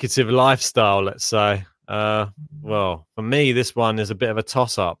executive lifestyle, let's say. Well, for me, this one is a bit of a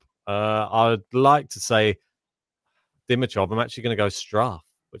toss-up. I'd like to say Dimitrov. I'm actually going to go Struff,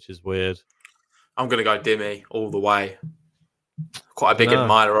 which is weird. I'm going to go Dimmy all the way. Quite a big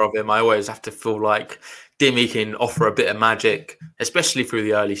admirer of him. I always have to feel like Dimmy can offer a bit of magic, especially through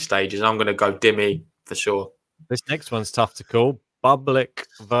the early stages. I'm going to go Dimmy for sure. This next one's tough to call. Bublik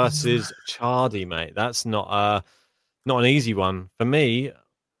versus Chardy, mate. That's not an easy one. For me,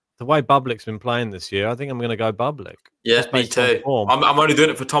 the way Bublik's been playing this year, I think I'm going to go Bublik. Yeah, me too. I'm only doing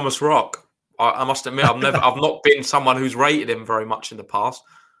it for Thomas Rock. I must admit, I've not been someone who's rated him very much in the past.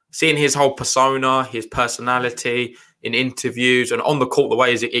 Seeing his whole persona, his personality in interviews and on the court, the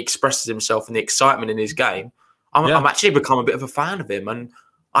way he expresses himself and the excitement in his game, I'm actually become a bit of a fan of him. And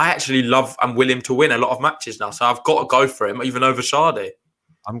I actually love and will him to win a lot of matches now. So I've got to go for him, even over Chardy.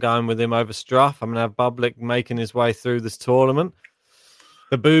 I'm going with him over Struff. I'm going to have Bublik making his way through this tournament.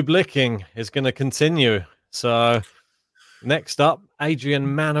 The boob licking is going to continue. So next up, Adrian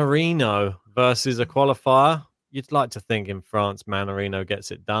Manarino versus a qualifier. You'd like to think in France, Manarino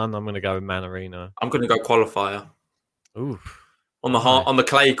gets it done. I'm going to go with Manarino. I'm going to go qualifier. Ooh. On the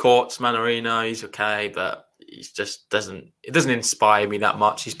clay courts, Manarino, he's okay, but he just doesn't inspire me that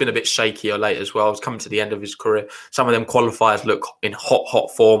much. He's been a bit shaky of late as well. He's coming to the end of his career. Some of them qualifiers look in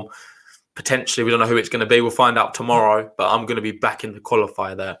hot form. Potentially, we don't know who it's going to be. We'll find out tomorrow, but I'm going to be back in the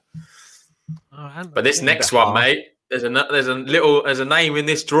qualifier there. But this next one, mate, there's a name in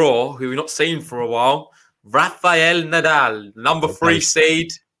this draw who we've not seen for a while. Rafael Nadal, number 3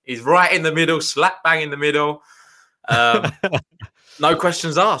 seed. He's right in the middle, slap bang in the middle. No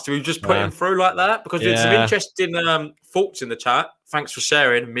questions asked. We've just put him through like that because there's some interesting thoughts in the chat. Thanks for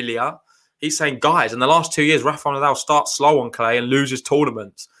sharing, Milia. He's saying, guys, in the last 2 years, Rafael Nadal starts slow on clay and loses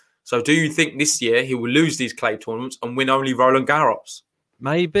tournaments. So do you think this year he will lose these clay tournaments and win only Roland Garros?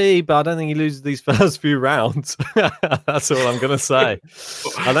 Maybe, but I don't think he loses these first few rounds. That's all I'm going to say.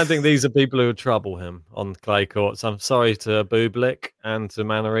 I don't think these are people who would trouble him on clay courts. I'm sorry to Bublik and to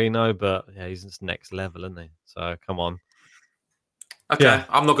Manarino, but he's just next level, isn't he? So come on. Okay,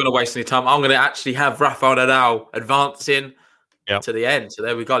 I'm not going to waste any time. I'm going to actually have Rafael Nadal advancing to the end. So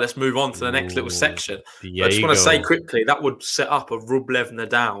there we go. Let's move on to the next little section. I just want to say quickly, that would set up a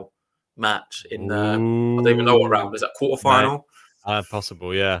Rublev-Nadal match in, I don't even know what round. Is that quarterfinal?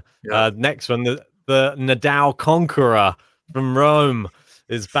 Possible, yeah. Next one, the Nadal conqueror from Rome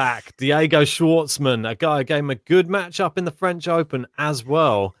is back. Diego Schwartzman, a guy who gave him a good matchup in the French Open as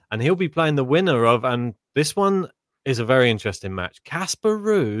well. And he'll be playing the winner of, and this one is a very interesting match, Casper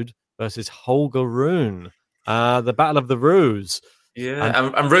Ruud versus Holger Rune. The Battle of the Roos.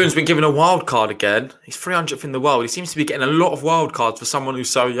 Yeah, and Rune's been given a wild card again. He's 300th in the world. He seems to be getting a lot of wild cards for someone who's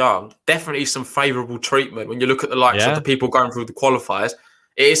so young. Definitely some favourable treatment when you look at the likes of the people going through the qualifiers.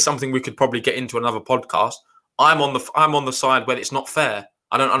 it is something we could probably get into another podcast. I'm on the side where it's not fair.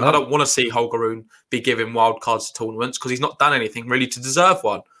 I don't want to see Holgaroon be given wild cards to tournaments because he's not done anything really to deserve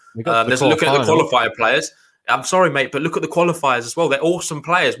one. There's looking at the qualifier players. I'm sorry, mate, but look at the qualifiers as well. They're awesome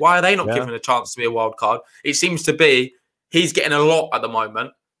players. Why are they not given a chance to be a wild card? It seems to be he's getting a lot at the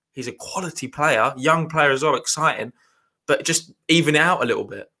moment. He's a quality player, young player as well, exciting, but just even it out a little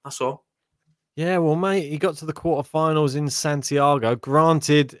bit. That's all. Yeah, well, mate, he got to the quarterfinals in Santiago.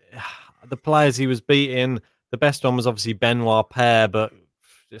 Granted, the players he was beating, the best one was obviously Benoit Paire, but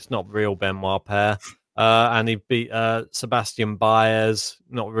it's not real Benoit Paire. And he beat Sebastian Baez,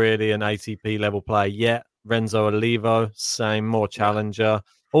 not really an ATP level player yet. Renzo Olivo, same, more challenger.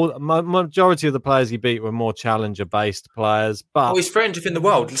 All majority of the players he beat were more challenger-based players. But he's friendship in the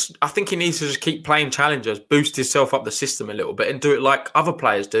world. I think he needs to just keep playing challengers, boost himself up the system a little bit, and do it like other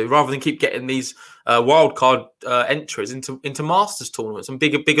players do, rather than keep getting these wild card entries into Masters tournaments and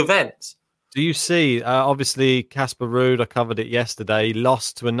big events. Do you see, obviously, Casper Ruud, I covered it yesterday, he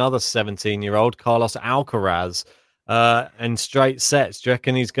lost to another 17-year-old, Carlos Alcaraz, in straight sets. Do you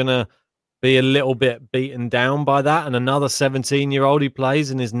reckon he's going to be a little bit beaten down by that? And another 17-year-old he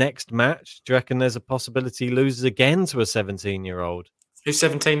plays in his next match? Do you reckon there's a possibility he loses again to a 17-year-old? Who's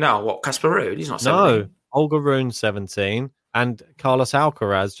 17 now? What, Casper Ruud? He's not 17. No, Holgaroon 17, and Carlos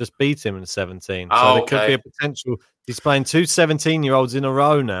Alcaraz just beat him in 17. So there could be a potential. He's playing two 17-year-olds in a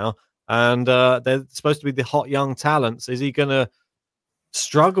row now. And they're supposed to be the hot young talents. Is he going to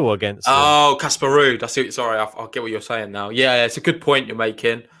struggle against them? Oh, Casper Ruud. I'll get what you're saying now. Yeah, it's a good point you're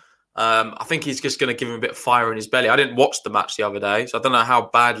making. I think he's just going to give him a bit of fire in his belly. I didn't watch the match the other day, so I don't know how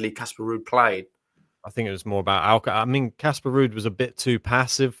badly Casper Ruud played. I think it was more about Alcaraz. I mean, Casper Ruud was a bit too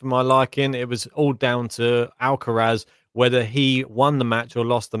passive for my liking. It was all down to Alcaraz, whether he won the match or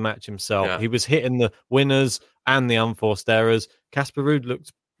lost the match himself. Yeah. He was hitting the winners and the unforced errors. Casper Ruud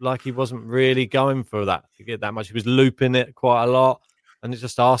looked like he wasn't really going for that to get that much. He was looping it quite a lot, and it's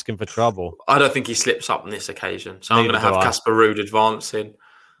just asking for trouble. I don't think he slips up on this occasion, so I'm going to have Casper Ruud advancing.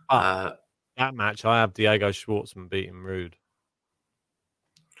 That match, I have Diego Schwartzman beating Ruud.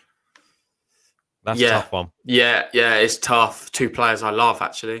 That's a tough one. Yeah, it's tough. Two players I love,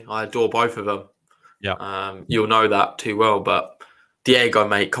 actually. I adore both of them. Yeah, you'll know that too well, but Diego,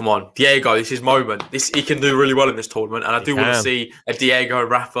 mate, come on. Diego, this is his moment. He can do really well in this tournament, and I do want to see a Diego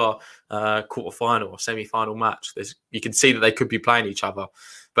Rafa quarterfinal or semi-final match. You can see that they could be playing each other.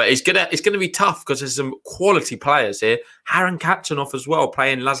 But it's gonna be tough because there's some quality players here. Haran Kachanov as well,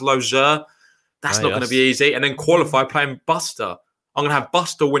 playing Laszlo Zher. That's not going to be easy. And then qualify playing Buster. I'm going to have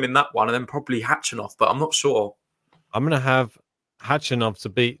Buster winning that one and then probably Kachanov, but I'm not sure. I'm going to have Kachanov to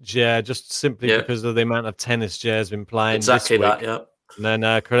beat Jer just simply because of the amount of tennis Jer's been playing. Exactly this week. that, yeah. And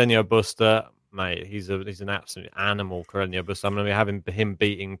then Carreño Buster, mate, he's an absolute animal, Carreño Buster. I'm going to be having him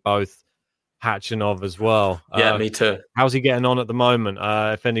beating both Kachanov as well. Yeah, me too. How's he getting on at the moment?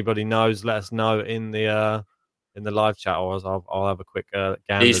 If anybody knows, let us know in the live chat, or I'll have a quick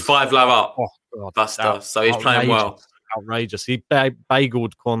gander. He's 5 love up, Buster, so he's playing well. Outrageous. He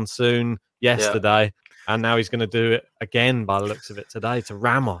bageled Kwon yesterday, and now he's going to do it again by the looks of it today to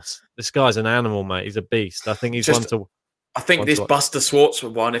Ramos. This guy's an animal, mate. He's a beast. I think he's one to. I think this Buster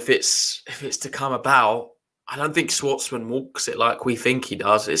Schwartzman one, if it's to come about, I don't think Schwartzman walks it like we think he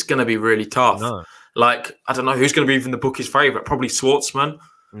does. It's going to be really tough. No. Like, I don't know who's going to be even the bookie's favourite. Probably Schwartzman.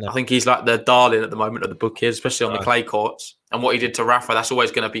 No. I think he's like the darling at the moment of the bookies, especially on the clay courts. And what he did to Rafa, that's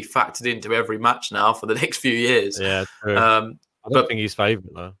always going to be factored into every match now for the next few years. Yeah, true. I don't think he's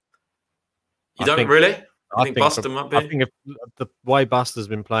favourite, though. You don't really? I think Buster might be? I think if the way Buster's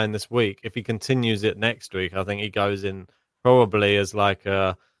been playing this week, if he continues it next week, I think he goes in probably as like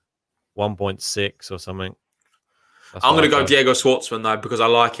a 1.6 or something. I'm going to go Diego Schwartzman, though, because I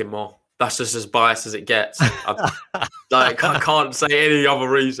like him more. That's just as biased as it gets. I can't say any other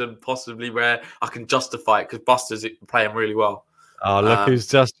reason possibly where I can justify it because Buster's playing really well. Oh, look who's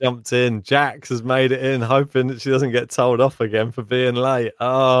just jumped in. Jax has made it in, hoping that she doesn't get told off again for being late.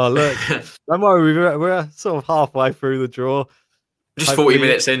 Oh, look. Don't worry, we're sort of halfway through the draw. Just 40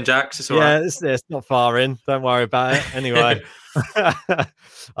 minutes in, Jax. It's all right. It's not far in. Don't worry about it. Anyway,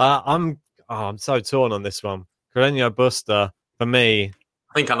 I'm so torn on this one. Carreño Buster, for me.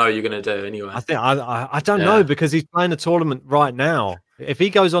 I think I know what you're going to do anyway. I don't know because he's playing a tournament right now. If he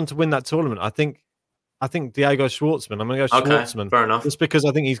goes on to win that tournament, I think Diego Schwartzman. I'm going to go Schwartzman. Fair enough. Just because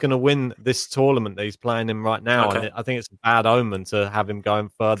I think he's going to win this tournament that he's playing in right now. Okay. And I think it's a bad omen to have him going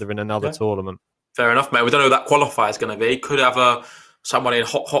further in another tournament. Fair enough, mate. We don't know who that qualifier is going to be. Could have someone in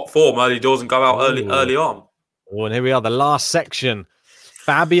hot form early doors and go out early on. Oh, and here we are, the last section.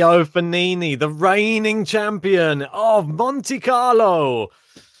 Fabio Fognini, the reigning champion of Monte Carlo.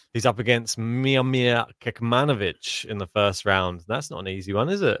 He's up against Miomir Kekmanovic in the first round. That's not an easy one,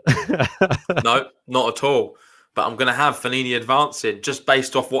 is it? No, not at all. But I'm going to have Fognini advancing just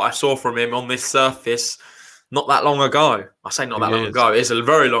based off what I saw from him on this surface not that long ago. I say not that long ago. It's a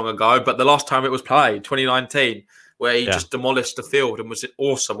very long ago, but the last time it was played, 2019, where he just demolished the field and was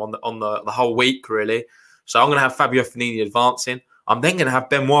awesome on the whole week, really. So I'm going to have Fabio Fognini advancing. I'm then going to have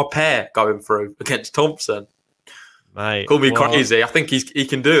Benoit Paire going through against Thompson. Mate, call me crazy. I think he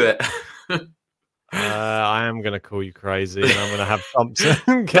can do it. I am going to call you crazy, and I'm going to have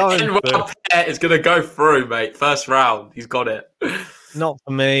Thompson going through. It's going to go through, mate. First round. He's got it. Not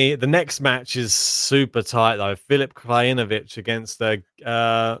for me. The next match is super tight, though. Filip Krajinovic against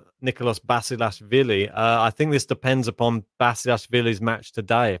Nicolas Basilashvili. I think this depends upon Basilashvili's match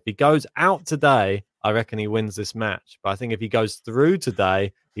today. If he goes out today, I reckon he wins this match. But I think if he goes through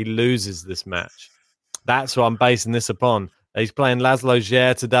today, he loses this match. That's what I'm basing this upon. He's playing Laszlo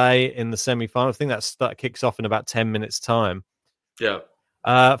Djere today in the semi-final. I think that kicks off in about 10 minutes' time. Yeah.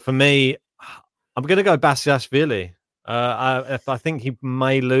 For me, I'm going to go Basilashvili. I think he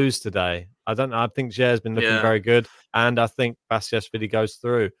may lose today. I don't know. I think Djere's been looking very good, and I think Basilashvili goes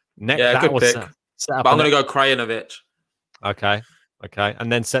through. Good pick. But I'm going to go Krajinovic. Okay.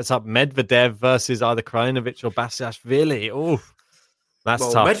 And then sets up Medvedev versus either Krajinovic or Basilashvili. Oh,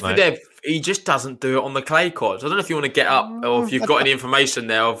 that's tough, Medvedev, mate. he just doesn't do it on the clay courts. I don't know if you want to get up or if you've got any information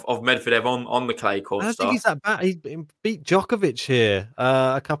there of Medvedev on the clay courts. I don't think he's that bad. He beat Djokovic here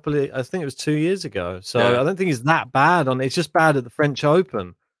I think it was 2 years ago. So I don't think he's that bad on. It's just bad at the French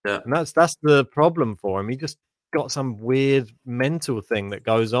Open. Yeah, and that's the problem for him. He just got some weird mental thing that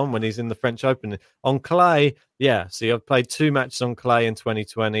goes on when he's in the French Open on clay. Yeah, see, I've played 2 matches on clay in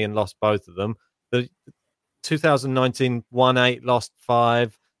 2020 and lost both of them. The 2019 won 8, lost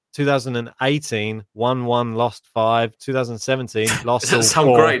 5. 2018 1-1, lost 5. 2017 lost. Doesn't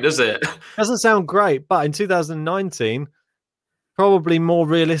sound great, does it? Doesn't sound great, but in 2019, probably more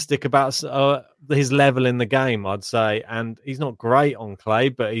realistic about his level in the game, I'd say. And he's not great on clay,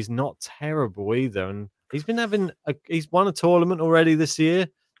 but he's not terrible either. And he's been he's won a tournament already this year.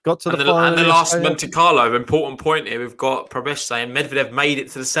 Got to the final. And the last Monte Carlo, important point here, we've got Pravesh saying Medvedev made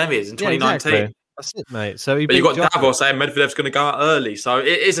it to the semis in 2019. Exactly. That's it, mate. So but you've got Davos saying Medvedev's going to go out early. So it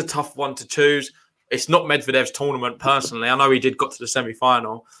is a tough one to choose. It's not Medvedev's tournament, personally. I know he got to the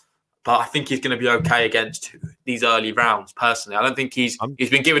semi-final, but I think he's going to be okay against these early rounds, personally. I don't think he's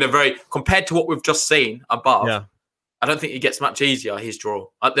been given compared to what we've just seen above, I don't think he gets much easier, his draw.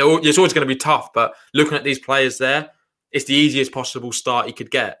 It's always going to be tough, but looking at these players there, it's the easiest possible start he could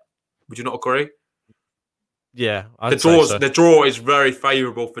get. Would you not agree? Yeah, the draw is very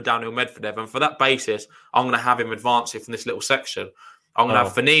favourable for Daniel Medvedev, and for that basis, I'm going to have him advancing from this little section. I'm going to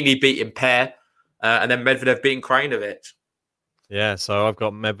have Fognini beating Paire, and then Medvedev beating Krajinovic. Yeah, so I've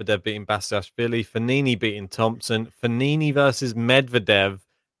got Medvedev beating Basilashvili, Fognini beating Thompson, Fognini versus Medvedev.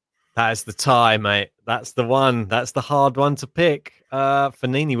 That is the tie, mate. That's the one. That's the hard one to pick.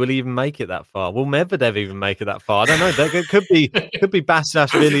 Fognini will even make it that far. Will Medvedev even make it that far? I don't know. It could be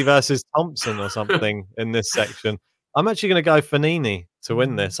Basilashvili versus Thompson or something in this section. I'm actually going to go Fognini to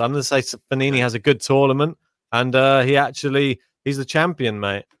win this. I'm going to say Fognini has a good tournament, and he's the champion,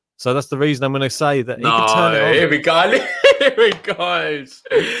 mate. So that's the reason I'm going to say that he can turn it on. Here we go. Here he goes.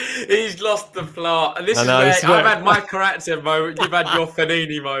 He's lost the plot. And this is where I've had my Karatsev moment. You've had your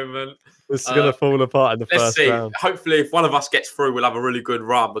Fognini moment. This is going to fall apart in the first round. Hopefully, if one of us gets through, we'll have a really good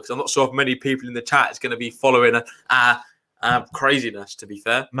run, because I'm not sure if many people in the chat is going to be following craziness, to be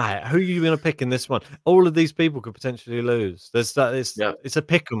fair. Mate, who are you going to pick in this one? All of these people could potentially lose. It's a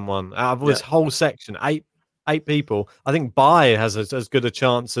pick-em one. Out of this whole section, eight people, I think Bai has as good a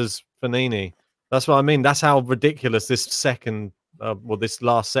chance as Fognini. That's what I mean. That's how ridiculous this this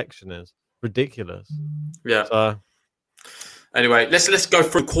last section is. Ridiculous. Yeah. So, anyway, let's go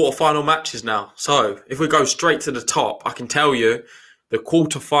through quarterfinal matches now. So if we go straight to the top, I can tell you the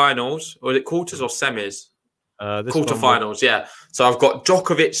quarterfinals, or is it quarters or semis? Quarterfinals, yeah. So I've got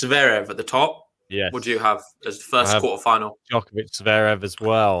Djokovic Zverev at the top. Yes. What do you have as the first quarterfinal? Djokovic Zverev as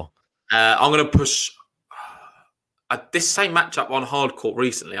well. I'm going to push. This same matchup on hard court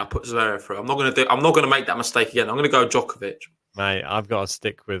recently, I put Zverev through. I'm not going to make that mistake again. I'm going to go Djokovic. Mate, I've got to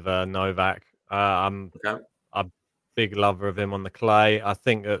stick with Novak. I'm a big lover of him on the clay. I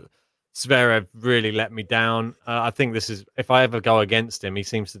think that Zverev really let me down. I think this is, if I ever go against him, he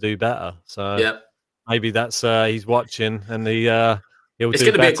seems to do better. So maybe that's he's watching, and it's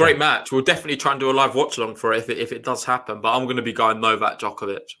going to be a great match. We'll definitely try and do a live watch along for it if it does happen. But I'm going to be going Novak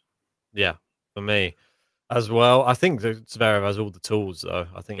Djokovic. Yeah, for me as well. I think that Zverev has all the tools, though.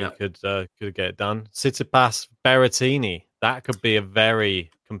 I think he could get it done. Tsitsipas Berrettini. That could be a very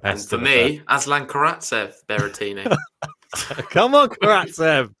And for competitive me, Aslan Karatsev, Berrettini. Come on,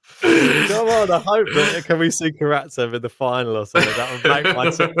 Karatsev. Come on. I hope that can we see Karatsev in the final or something? That would make my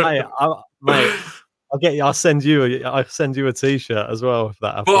mate. I'll get you. I'll send you a t-shirt as well if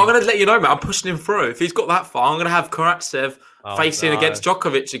that happens. Well, I'm going to let you know, mate. I'm pushing him through. If he's got that far, I'm going to have Karatsev facing against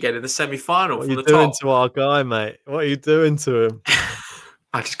Djokovic again in the semi-final. What from are the you doing top. to our guy, mate? What are you doing to him?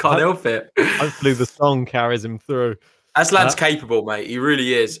 I just can't help it. Hopefully the song carries him through. Aslan's capable, mate. He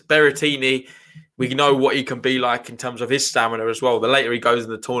really is. Berrettini, we know what he can be like in terms of his stamina as well. The later he goes in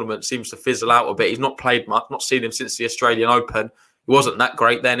the tournament, seems to fizzle out a bit. He's not played much. Not seen him since the Australian Open. He wasn't that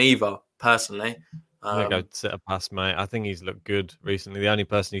great then either, personally. I'm going to go sit a pass, mate. I think he's looked good recently. The only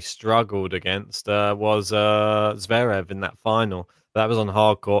person he struggled against was Zverev in that final. That was on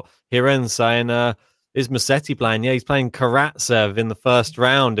hard court. Hiren's saying, is Musetti playing? Yeah, he's playing Karatsev in the first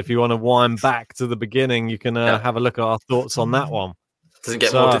round. If you want to wind back to the beginning, you can have a look at our thoughts on that one. Doesn't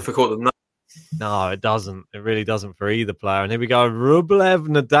get more difficult than that. No, it doesn't. It really doesn't for either player. And here we go, Rublev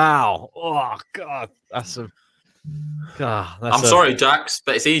Nadal. Oh, God, I'm sorry, Jax,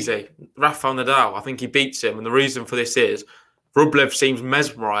 but it's easy. Rafael Nadal, I think he beats him. And the reason for this is Rublev seems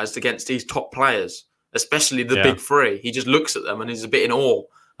mesmerised against these top players, especially the big three. He just looks at them and he's a bit in awe.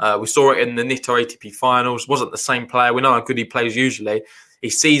 We saw it in the Nitto ATP finals. Wasn't the same player. We know how good he plays usually. He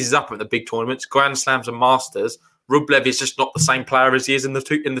seizes up at the big tournaments, Grand Slams and Masters. Rublev is just not the same player as he is in the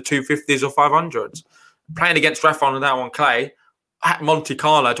 250s or 500s. Playing against Rafael Nadal on clay at Monte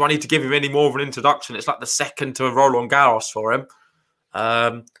Carlo, do I need to give him any more of an introduction? It's like the second to Roland Garros for him.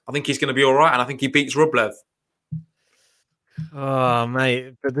 I think he's going to be all right, and I think he beats Rublev. Oh,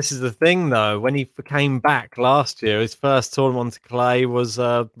 mate. But this is the thing, though. When he came back last year, his first tournament to clay was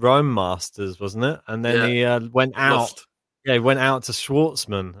Rome Masters, wasn't it? And then he went out. Lost. Yeah, he went out to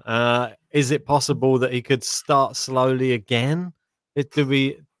Schwartzman. Is it possible that he could start slowly again? Do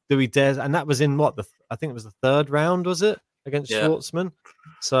we dare? And that was in what? I think it was the third round, was it? Against Schwartzman.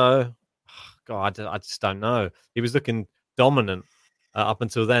 So, God, I just don't know. He was looking dominant up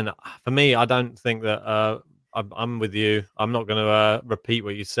until then. For me, I don't think that I'm with you. I'm not going to repeat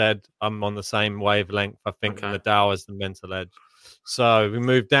what you said. I'm on the same wavelength. I think Nadal has the mental edge. So we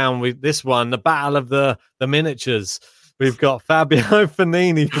move down with this one, the battle of the miniatures. We've got Fabio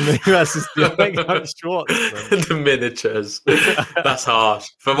Fognini from the US Schwartzman. The miniatures. That's harsh.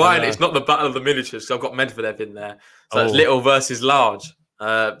 For mine, it's not the battle of the miniatures. So I've got Medvedev in there. So it's little versus large.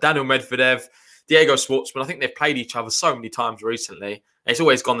 Daniel Medvedev, Diego Schwartzman. I think they've played each other so many times recently. It's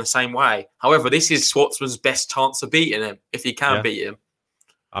always gone the same way. However, this is Schwartzman's best chance of beating him, if he can beat him.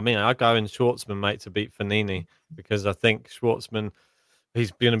 I mean, I go in Schwartzman, mate, to beat Fognini because I think Schwartzman,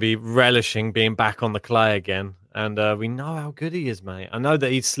 he's going to be relishing being back on the clay again. And we know how good he is, mate. I know that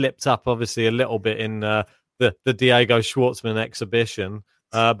he slipped up, obviously, a little bit in the Diego Schwartzman exhibition.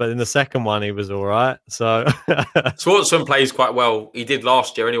 But in the second one, he was all right. So Schwartzman plays quite well. He did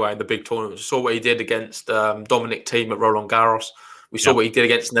last year anyway in the big tournament. We saw what he did against Dominic Thiem at Roland Garros. We saw what he did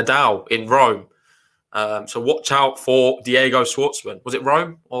against Nadal in Rome. So watch out for Diego Schwartzman. Was it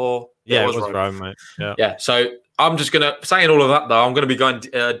Rome or? Yeah, it was Rome, mate. Yeah. So I'm just going to, saying all of that though, I'm going to be going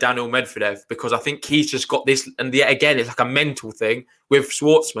Daniel Medvedev because I think he's just got this, and yet again, it's like a mental thing with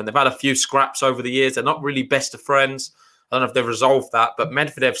Schwartzman. They've had a few scraps over the years. They're not really best of friends. I don't know if they've resolved that, but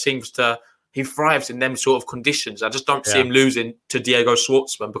Medvedev he thrives in them sort of conditions. I just don't see him losing to Diego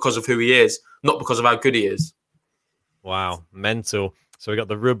Schwartzman because of who he is, not because of how good he is. Wow, mental. So we got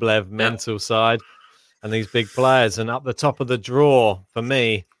the Rublev mental side and these big players. And up the top of the draw, for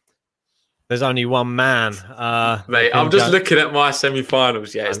me, there's only one man. Mate, I'm just looking at my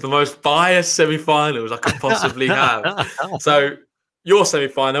semi-finals. Yeah, it's the most biased semi-finals I could possibly have. So your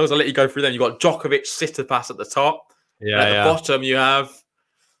semi-finals, I'll let you go through them. You've got Djokovic, Tsitsipas at the top. Yeah, at the bottom, you have...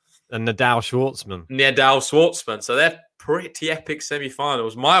 And Nadal Schwartzman. So they're pretty epic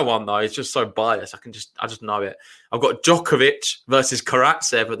semi-finals. My one, though, is just so biased. I just know it. I've got Djokovic versus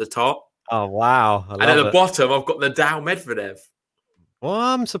Karatsev at the top. Oh, wow. And at the bottom, I've got Nadal Medvedev. Well,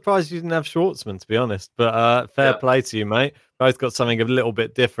 I'm surprised you didn't have Schwartzman, to be honest. But fair play to you, mate. Both got something a little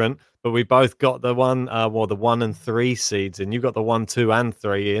bit different. But we both got the 1 and 3 seeds. And you got the 1, 2, and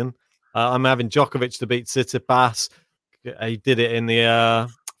 3 in. I'm having Djokovic to beat Tsitsipas. He did it in the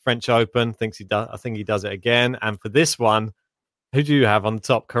French Open. I think he does it again. And for this one, who do you have on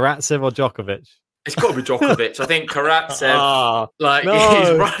top, Karatsev or Djokovic? It's got to be Djokovic. I think Karatsev,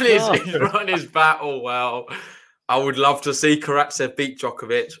 he's run his battle well. I would love to see Karatsev beat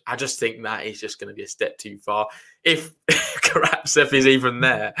Djokovic. I just think that is just going to be a step too far. If Karatsev is even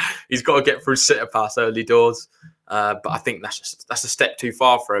there, he's got to get through Tsitsipas early doors. But I think that's a step too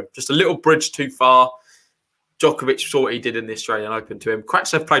far for him. Just a little bridge too far. Djokovic saw what he did in the Australian Open to him.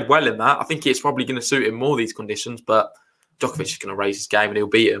 Karatsev played well in that. I think it's probably going to suit him more, these conditions, but Djokovic is going to raise his game and he'll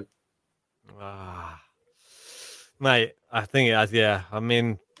beat him. Mate, I think it has, yeah. I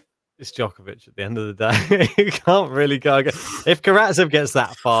mean, it's Djokovic at the end of the day. You can't really go again. If Karatsev gets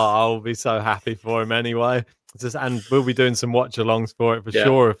that far, I'll be so happy for him anyway. And we'll be doing some watch-alongs for it for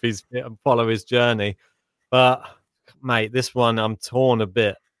sure if he's follow his journey. But, mate, this one I'm torn a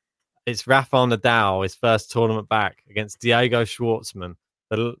bit. It's Rafael Nadal, his first tournament back against Diego Schwartzman.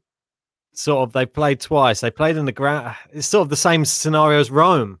 They played twice. They played in the ground. It's sort of the same scenario as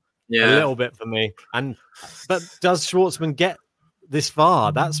Rome, a little bit for me. But does Schwartzman get this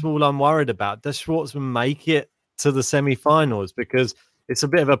far? That's all I'm worried about. Does Schwartzman make it to the semi-finals? Because it's a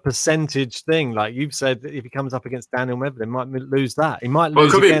bit of a percentage thing. Like you've said, if he comes up against Daniel Medvedev, he might lose that. He might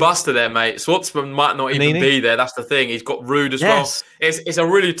lose. It could be a buster there, mate. Schwartzman might not even be there. That's the thing. He's got Ruud as well. It's a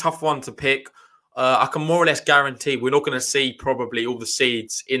really tough one to pick. I can more or less guarantee we're not going to see probably all the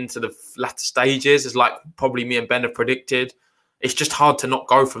seeds into the latter stages, as like probably me and Ben have predicted. It's just hard to not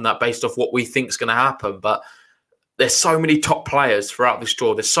go from that based off what we think is going to happen. But there's so many top players throughout this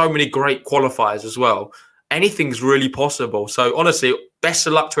tour. There's so many great qualifiers as well. Anything's really possible. So honestly, best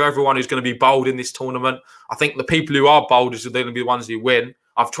of luck to everyone who's going to be bold in this tournament. I think the people who are bold are going to be the ones who win.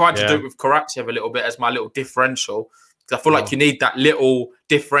 I've tried to do it with Karatsev a little bit as my little differential, because I feel like you need that little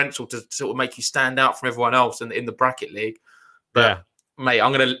differential to sort of make you stand out from everyone else in the bracket league. But mate,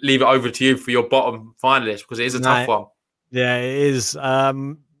 I'm going to leave it over to you for your bottom finalist, because it is a tough one. Yeah, it is.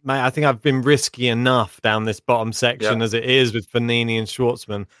 Mate, I think I've been risky enough down this bottom section as it is with Fognini and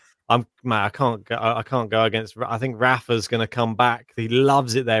Schwartzman. I can't go against. I think Rafa's going to come back. He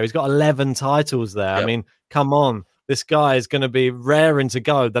loves it there. He's got 11 titles there. I mean, come on. This guy is going to be raring to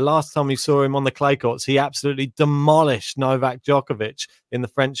go. The last time we saw him on the clay courts, he absolutely demolished Novak Djokovic in the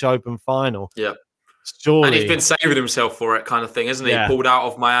French Open final. Yeah. Surely. And he's been saving himself for it, kind of thing, isn't he? He pulled out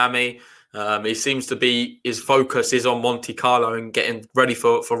of Miami. He seems to be, his focus is on Monte Carlo and getting ready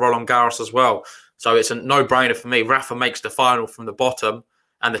for Roland Garros as well. So it's a no-brainer for me. Rafa makes the final from the bottom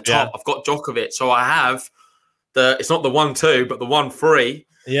and the top. I've got Djokovic. So I have it's not the 1-2, but the 1-3.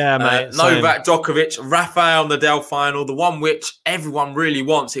 Yeah, mate. Novak Djokovic, Rafael Nadal final, the one which everyone really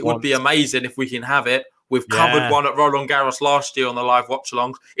wants. It would be amazing if we can have it. We've covered one at Roland Garros last year on the live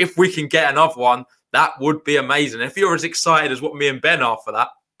watch-alongs. If we can get another one, that would be amazing. If you're as excited as what me and Ben are for that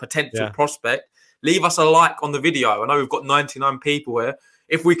potential prospect, leave us a like on the video. I know we've got 99 people here.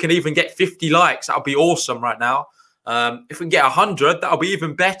 If we can even get 50 likes, that'll be awesome right now. If we can get 100, that'll be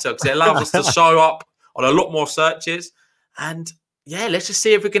even better, because it allows us to show up on a lot more searches. And let's just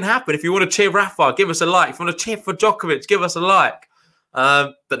see if it can happen. If you want to cheer Rafa, give us a like. If you want to cheer for Djokovic, give us a like.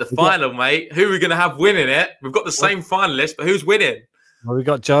 But the final, mate, who are we going to have winning it? We've got the same finalists, but who's winning? Well, we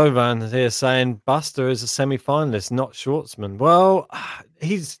got Jovan here saying Buster is a semi-finalist, not Schwartzman. Well,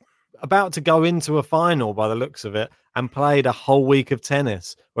 he's about to go into a final by the looks of it and played a whole week of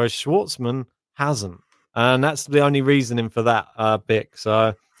tennis, whereas Schwartzman hasn't. And that's the only reasoning for that, Bick.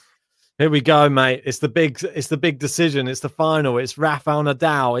 So here we go, mate. It's the big decision. It's the final. It's Rafael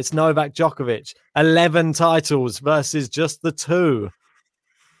Nadal. It's Novak Djokovic. 11 titles versus just the 2.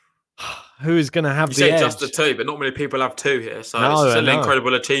 Who is going to have the edge? Just the 2, but not many people have 2 here. So it's still an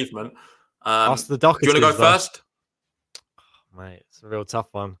incredible achievement. Ask the Dockers. Do you want to go first? Oh, mate, it's a real tough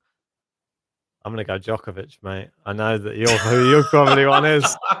one. I'm going to go Djokovic, mate. I know that you're who your probably one is.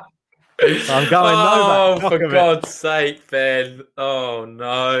 So I'm going Novak Djokovic. For God's sake, Ben. Oh,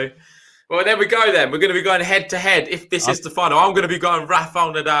 no. Well, there we go then. We're going to be going head-to-head. If this is the final, I'm going to be going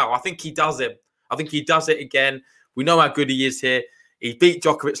Rafael Nadal. I think he does it. I think he does it again. We know how good he is here. He beat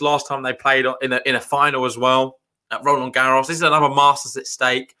Djokovic last time they played in a final as well at Roland Garros. This is another Masters at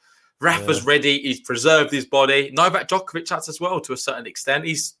stake. Rafa's ready. He's preserved his body. Novak Djokovic has as well to a certain extent.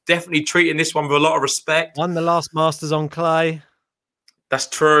 He's definitely treating this one with a lot of respect. Won the last Masters on clay. That's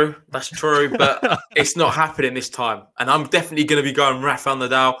true. But it's not happening this time. And I'm definitely going to be going Rafael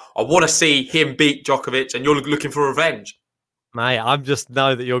Nadal. I want to see him beat Djokovic, and you're looking for revenge. Mate, I just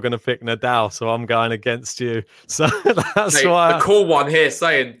know that you're going to pick Nadal, so I'm going against you. So that's why. The cool one here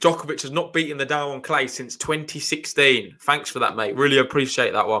saying Djokovic has not beaten Nadal on clay since 2016. Thanks for that, mate. Really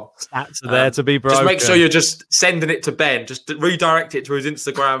appreciate that one. Stats are there to be broken. Just make sure you're just sending it to Ben. Just redirect it to his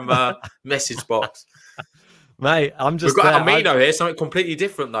Instagram message box. Mate, I'm just. We've got Amino here, something completely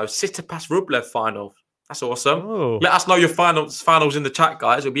different though. Tsitsipas Rublev final. That's awesome. Ooh. Let us know your finals in the chat,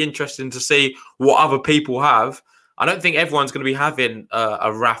 guys. It'll be interesting to see what other people have. I don't think everyone's going to be having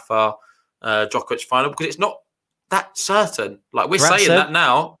a Rafa Djokovic final, because it's not that certain. Like, we're saying that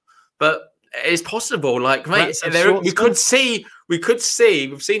now, but it's possible. Like, mate, we could see.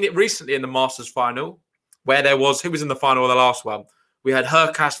 We've seen it recently in the Masters final. where there was, who was in the final of the last one? We had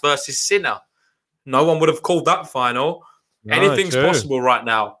Herkas versus Sinner. No one would have called that final. No, Anything's true. possible right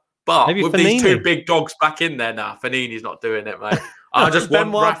now. But Maybe with Fanini. these two big dogs back in there now, Fanini's not doing it, mate. I just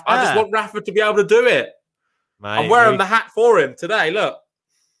want Rafa to be able to do it. Mate, I'm wearing the hat for him today. Look.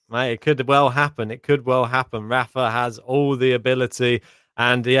 Mate, it could well happen. It could well happen. Rafa has all the ability.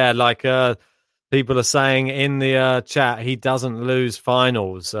 And yeah, like people are saying in the chat, he doesn't lose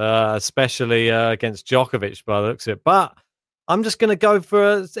finals, especially against Djokovic by the looks of it. But I'm just going to go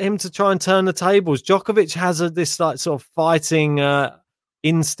for him to try and turn the tables. Djokovic has this like sort of fighting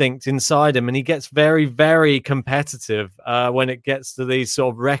instinct inside him, and he gets very, very competitive when it gets to these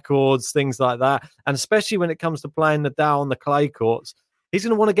sort of records, things like that. And especially when it comes to playing Nadal on the clay courts. He's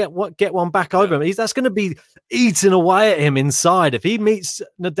going to want to get one back over him. That's going to be eating away at him inside. If he meets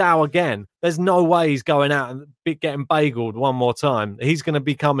Nadal again, there's no way he's going out and getting bageled one more time. He's going to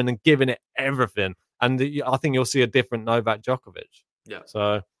be coming and giving it everything. And I think you'll see a different Novak Djokovic. Yeah.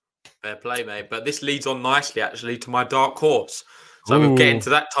 So fair play, mate. But this leads on nicely, actually, to my dark horse. So we're getting to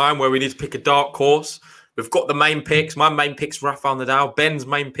that time where we need to pick a dark horse. We've got the main picks. My main pick's Rafael Nadal. Ben's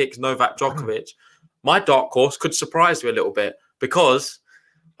main pick's Novak Djokovic. My dark horse could surprise you a little bit because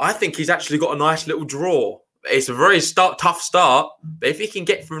I think he's actually got a nice little draw. It's a very tough start, but if he can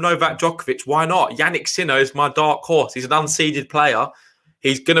get through Novak Djokovic, why not? Yannick Sinner is my dark horse. He's an unseeded player.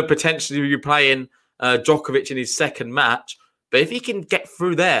 He's going to potentially be playing Djokovic in his second match. But if he can get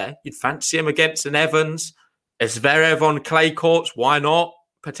through there, you'd fancy him against an Evans, a Zverev on clay courts. Why not?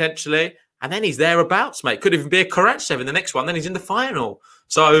 Potentially. And then he's thereabouts, mate. Could even be a Karatsev in the next one. Then he's in the final.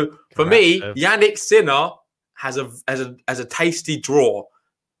 So for me, Yannick Sinner has a tasty draw.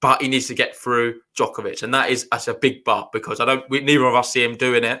 But he needs to get through Djokovic, and that's a big but because neither of us see him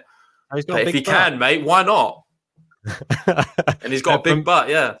doing it. But if he can, mate, why not? And he's got a big butt,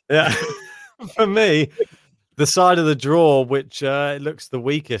 yeah. For me, the side of the draw which looks the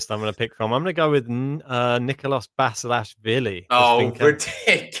weakest, I'm going to pick from. I'm going to go with Nicolas Basilashvili. Oh,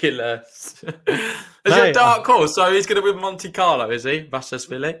 ridiculous! Is your dark horse? So he's going to win Monte Carlo, is he,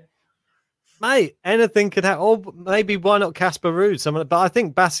 Basilashvili? Mate, anything could happen. Or maybe why not Casper Ruud? But I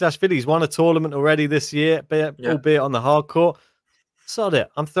think Basilashvili's won a tournament already this year, albeit on the hard court. Sod it.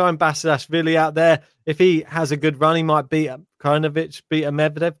 I'm throwing Basilashvili out there. If he has a good run, he might beat Krajinovic, beat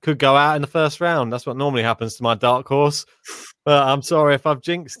Medvedev, could go out in the first round. That's what normally happens to my dark horse. But I'm sorry if I've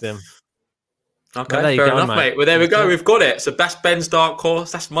jinxed him. Okay, fair enough, mate. Well, there we go. We've got it. So that's Ben's dark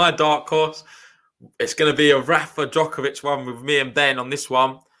horse. That's my dark horse. It's going to be a Rafa Djokovic one with me and Ben on this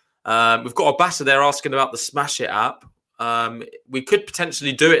one. We've got a basser there asking about the Smash It app. We could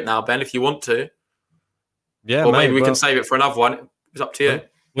potentially do it now, Ben, if you want to. Yeah, or maybe we can save it for another one. It's up to you.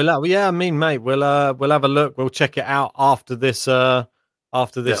 We'll have a look. We'll check it out after this draw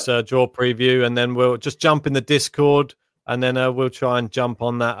preview, and then we'll just jump in the Discord, and then we'll try and jump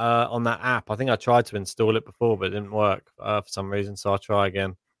on that app. I think I tried to install it before, but it didn't work for some reason, so I'll try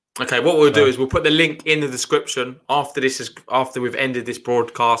again. Okay, what we'll do is we'll put the link in the description after we've ended this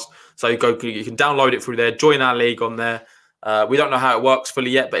broadcast. So you can download it through there, join our league on there. We don't know how it works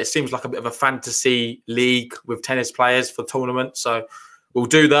fully yet, but it seems like a bit of a fantasy league with tennis players for tournament. So we'll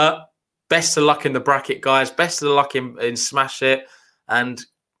do that. Best of luck in the bracket, guys. Best of luck in Smash It. And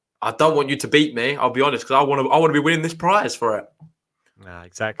I don't want you to beat me, I'll be honest, because I want to be winning this prize for it. Nah,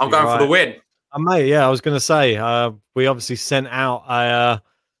 exactly. I'm going for the win. Mate, yeah, I was going to say, we obviously sent out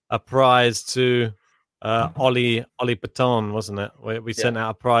a prize to Ollie Baton, wasn't it? We sent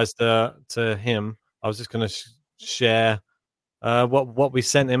out a prize to him. I was just going to share what we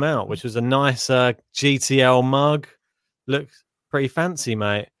sent him out, which was a nice GTL mug. Looks pretty fancy,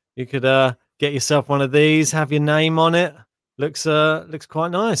 mate. You could get yourself one of these, have your name on it. Looks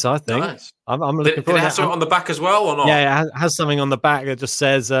quite nice, I think. Nice. I'm looking forward. Did it have something on the back as well, or not? Yeah, it has something on the back that just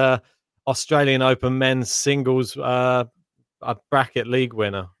says Australian Open men's singles a bracket league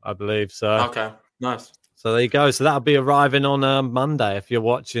winner, I believe. So okay, nice. So there you go. So that'll be arriving on Monday if you're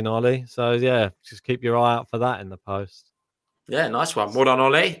watching, Ollie. So yeah, just keep your eye out for that in the post. Yeah, nice one. Well done,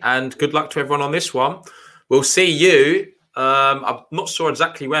 Ollie, and good luck to everyone on this one. We'll see you. I'm not sure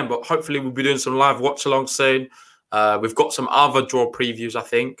exactly when, but hopefully we'll be doing some live watch along soon. We've got some other draw previews, I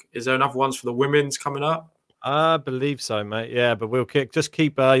think. Is there another ones for the women's coming up? I believe so, mate. Yeah, but we'll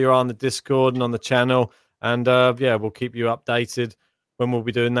keep your eye on the Discord and on the channel. And we'll keep you updated when we'll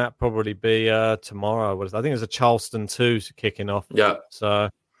be doing that. Probably be tomorrow. I think there's a Charleston 2 kicking off. Yeah. So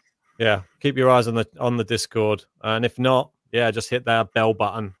yeah, keep your eyes on the Discord. And if not, just hit that bell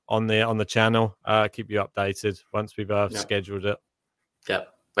button on the channel. Keep you updated once we've scheduled it. Yeah.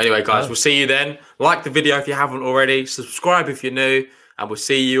 Anyway, guys, we'll see you then. Like the video if you haven't already. Subscribe if you're new, and we'll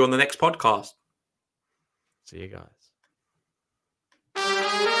see you on the next podcast. See you guys.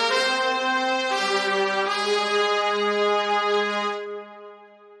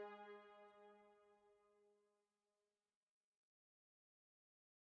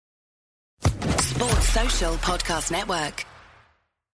 Sports Social Podcast Network.